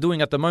upon what we're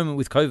doing at the moment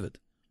with COVID.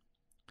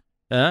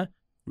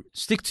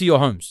 Stick to your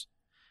homes.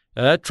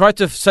 Try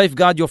to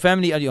safeguard your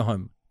family at your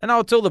home. And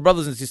I'll tell the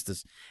brothers and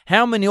sisters,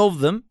 how many of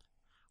them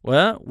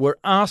were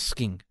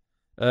asking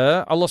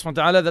Allah subhanahu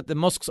wa ta'ala that the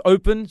mosques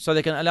open so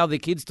they can allow their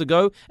kids to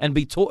go and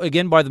be taught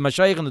again by the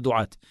mashayikh and the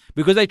du'at.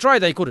 Because they tried,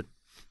 they couldn't.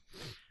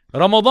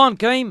 Ramadan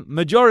came,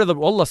 majority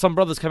of some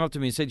brothers came up to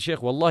me and said,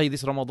 Sheikh, wallahi,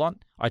 this Ramadan,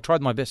 I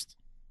tried my best.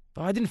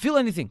 But I didn't feel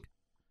anything.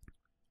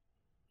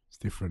 It's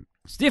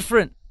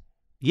different.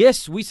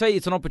 Yes, we say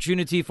it's an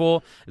opportunity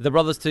for the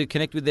brothers to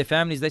connect with their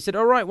families. They said,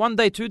 all right, 1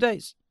 day, 2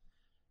 days.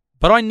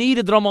 But I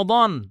needed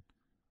Ramadan.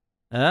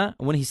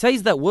 When he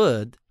says that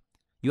word,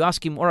 you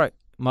ask him, all right,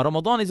 my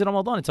Ramadan is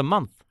Ramadan. It's a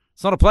month.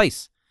 It's not a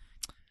place.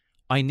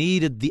 I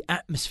needed the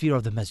atmosphere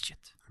of the masjid.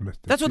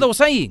 That's what they were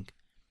saying.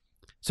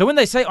 So when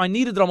they say, I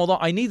need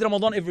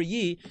Ramadan every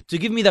year to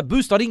give me that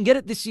boost, I didn't get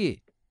it this year.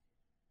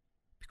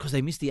 Because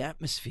they miss the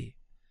atmosphere.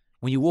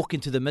 When you walk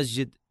into the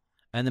masjid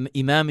and the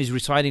imam is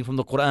reciting from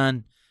the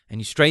Quran,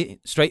 and you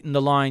straighten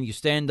the line, you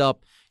stand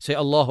up, say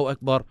Allahu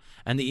Akbar,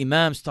 and the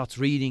imam starts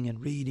reading,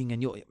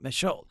 and you're,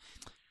 mashallah.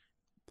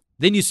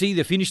 Then you see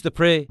they finish the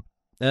prayer.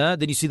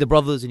 Then you see the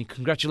brothers and you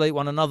congratulate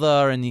one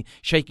another and you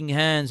shaking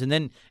hands, and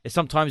then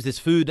sometimes there's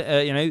food,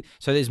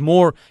 so there's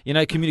more,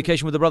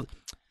 communication with the brother.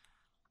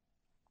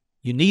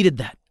 You needed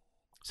that.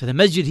 So the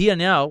masjid here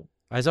now,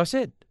 as I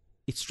said,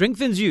 it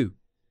strengthens you.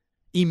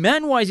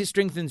 Iman-wise, it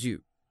strengthens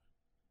you.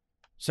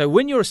 So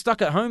when you're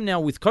stuck at home now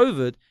with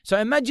COVID, so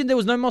imagine there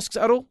was no mosques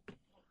at all.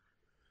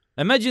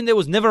 Imagine there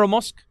was never a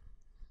mosque.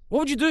 What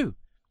would you do?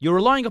 You're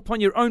relying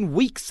upon your own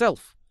weak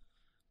self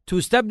to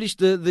establish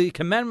the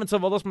commandments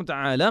of Allah subhanahu wa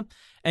ta'ala.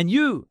 And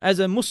you, as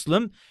a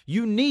Muslim,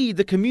 you need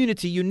the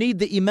community, you need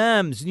the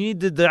imams, you need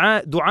the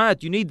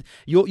du'at, you need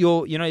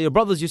your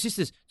brothers, your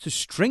sisters to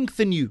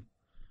strengthen you.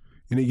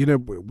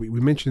 We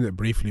mentioned it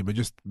briefly, but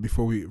just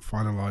before we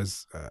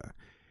finalize,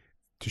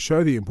 to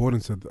show the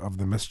importance of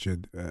the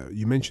masjid,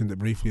 you mentioned it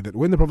briefly that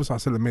when the Prophet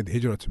ﷺ made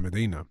hijrah to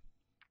Medina,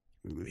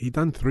 he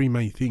done 3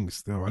 main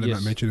things that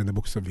ulama mentioned in the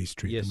books of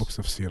history, the books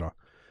of seerah.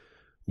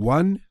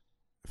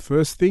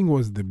 First thing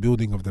was the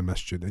building of the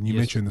masjid, and you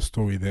mentioned the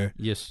story there.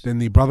 Yes. Then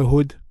the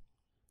brotherhood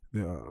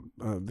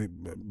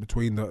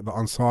between the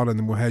Ansar and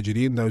the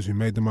Muhajirin, those who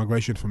made the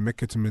migration from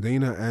Mecca to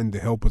Medina, and the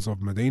helpers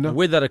of Medina.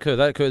 Where that occurred?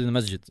 That occurred in the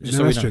masjid. In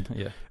the masjid.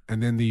 Yeah.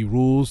 And then the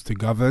rules to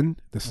govern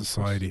the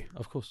society.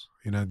 Of course.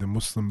 The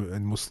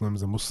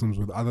Muslims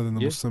with other than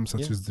the Muslims,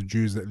 such as the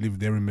Jews that lived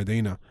there in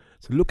Medina.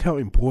 So look how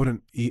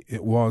important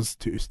it was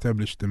to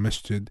establish the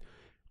masjid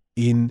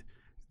in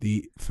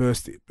the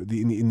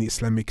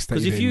Islamic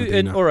state.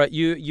 Because all right,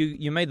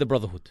 you made the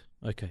brotherhood,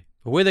 okay,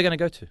 but where are they going to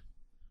go to?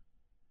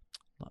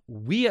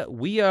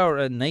 We are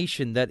a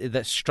nation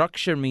that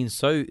structure means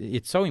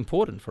it's so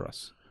important for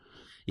us.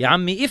 Yeah, I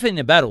mean, if in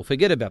a battle,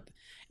 forget about it.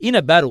 In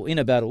a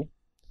battle,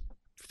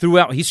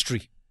 throughout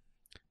history,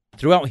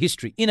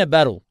 in a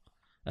battle,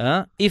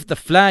 if the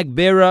flag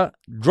bearer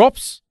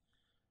drops,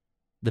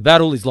 the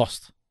battle is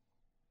lost.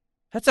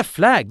 That's a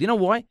flag. Do you know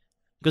why?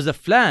 Because the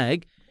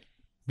flag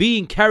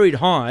being carried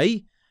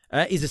high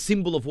is a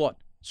symbol of what?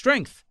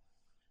 Strength.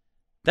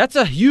 That's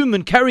a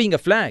human carrying a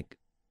flag.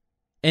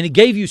 And it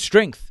gave you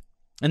strength.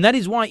 And that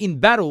is why in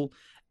battle,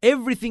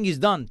 everything is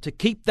done to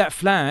keep that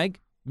flag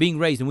being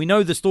raised. And we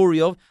know the story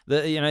of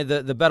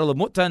the Battle of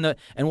Mu'tah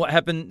and what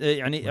happened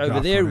over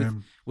there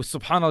with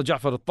Subhanallah,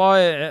 Ja'far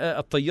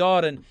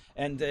al-Tayyar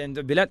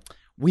and Bilal.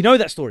 We know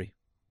that story.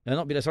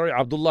 Not Bilal, sorry,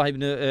 Abdullah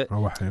ibn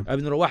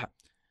Rawaha.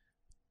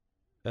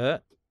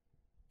 But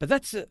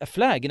that's a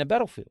flag in a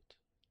battlefield.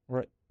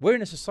 Right? We're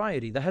in a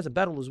society that has a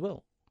battle as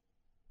well.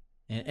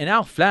 And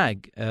our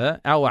flag,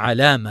 our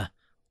alama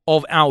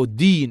of our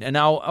deen and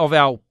of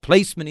our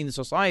placement in the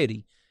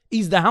society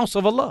is the house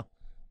of Allah.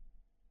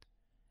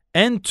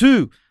 And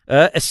to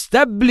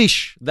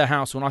establish the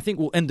house, and I think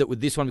we'll end it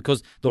with this one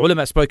because the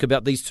ulama spoke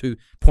about these 2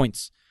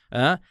 points.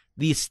 The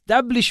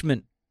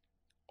establishment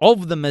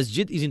of the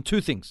masjid is in 2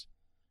 things.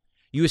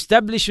 You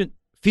establish it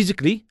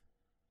physically,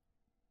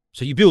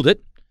 so you build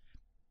it,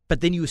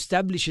 but then you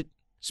establish it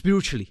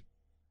spiritually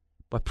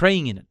by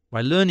praying in it,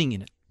 by learning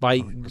in it, by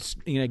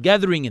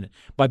gathering in it,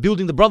 by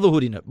building the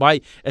brotherhood in it,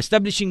 by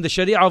establishing the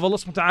sharia of Allah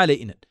subhanahu wa ta'ala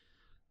in it.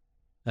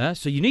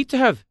 So you need to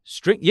have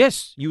strength.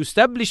 Yes, you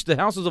establish the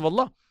houses of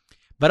Allah.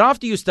 But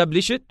after you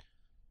establish it,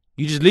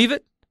 you just leave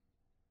it?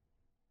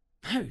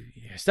 No,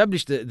 you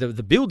establish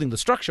the building, the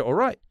structure, all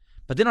right.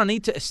 But then I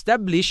need to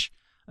establish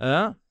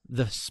the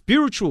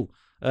spiritual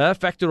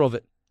factor of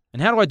it.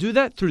 And how do I do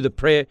that? Through the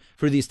prayer,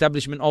 through the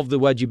establishment of the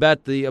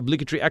wajibat, the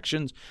obligatory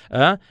actions,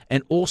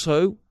 and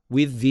also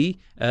with the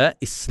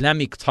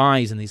Islamic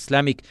ties and the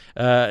Islamic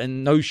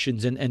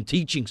notions and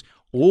teachings,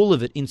 all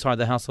of it inside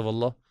the house of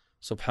Allah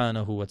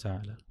subhanahu wa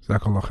ta'ala.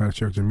 Jazakallah khair,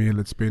 Sheikh Jamil.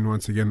 It's been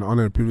once again an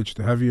honor and privilege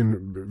to have you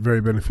and very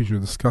beneficial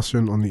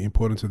discussion on the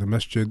importance of the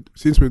masjid.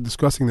 Since we're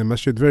discussing the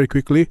masjid, very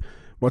quickly,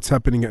 what's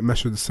happening at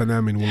Masjid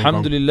al-Salam in Wollongong?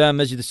 Alhamdulillah,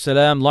 Masjid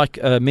al-Salam, like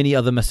many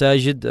other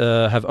masajid,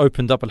 have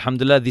opened up.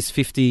 Alhamdulillah, this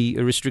 50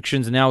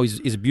 restrictions now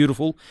is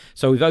beautiful.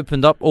 So we've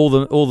opened up all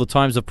the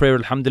times of prayer.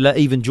 Alhamdulillah,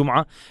 even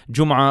Jum'ah.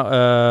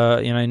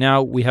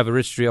 Now we have a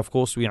registry. Of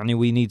course,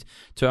 we need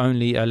to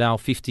only allow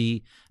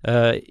 50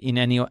 in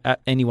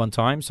any one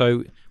time.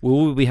 So we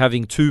will be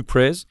having 2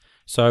 prayers.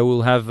 So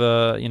we'll have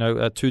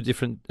 2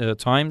 different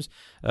times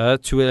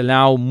to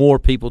allow more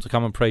people to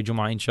come and pray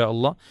Jum'ah,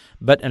 inshallah.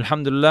 But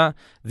alhamdulillah,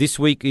 this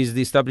week is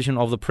the establishment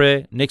of the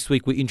prayer. Next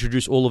week we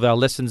introduce all of our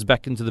lessons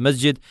back into the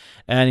masjid,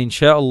 and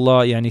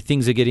inshallah,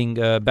 things are getting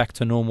back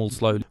to normal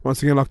slowly.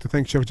 Once again, I'd like to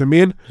thank Sheikh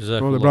Jamil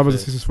and all the brothers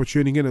and sisters for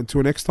tuning in.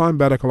 Until next time,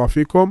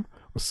 barakallahu feekum.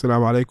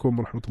 Wassalamu alaikum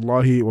wa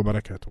rahmatullahi wa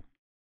barakatuh.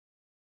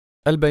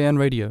 Albayan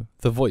Radio,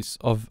 the voice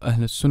of Ahl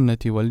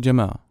Sunnati wal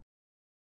Jama'ah.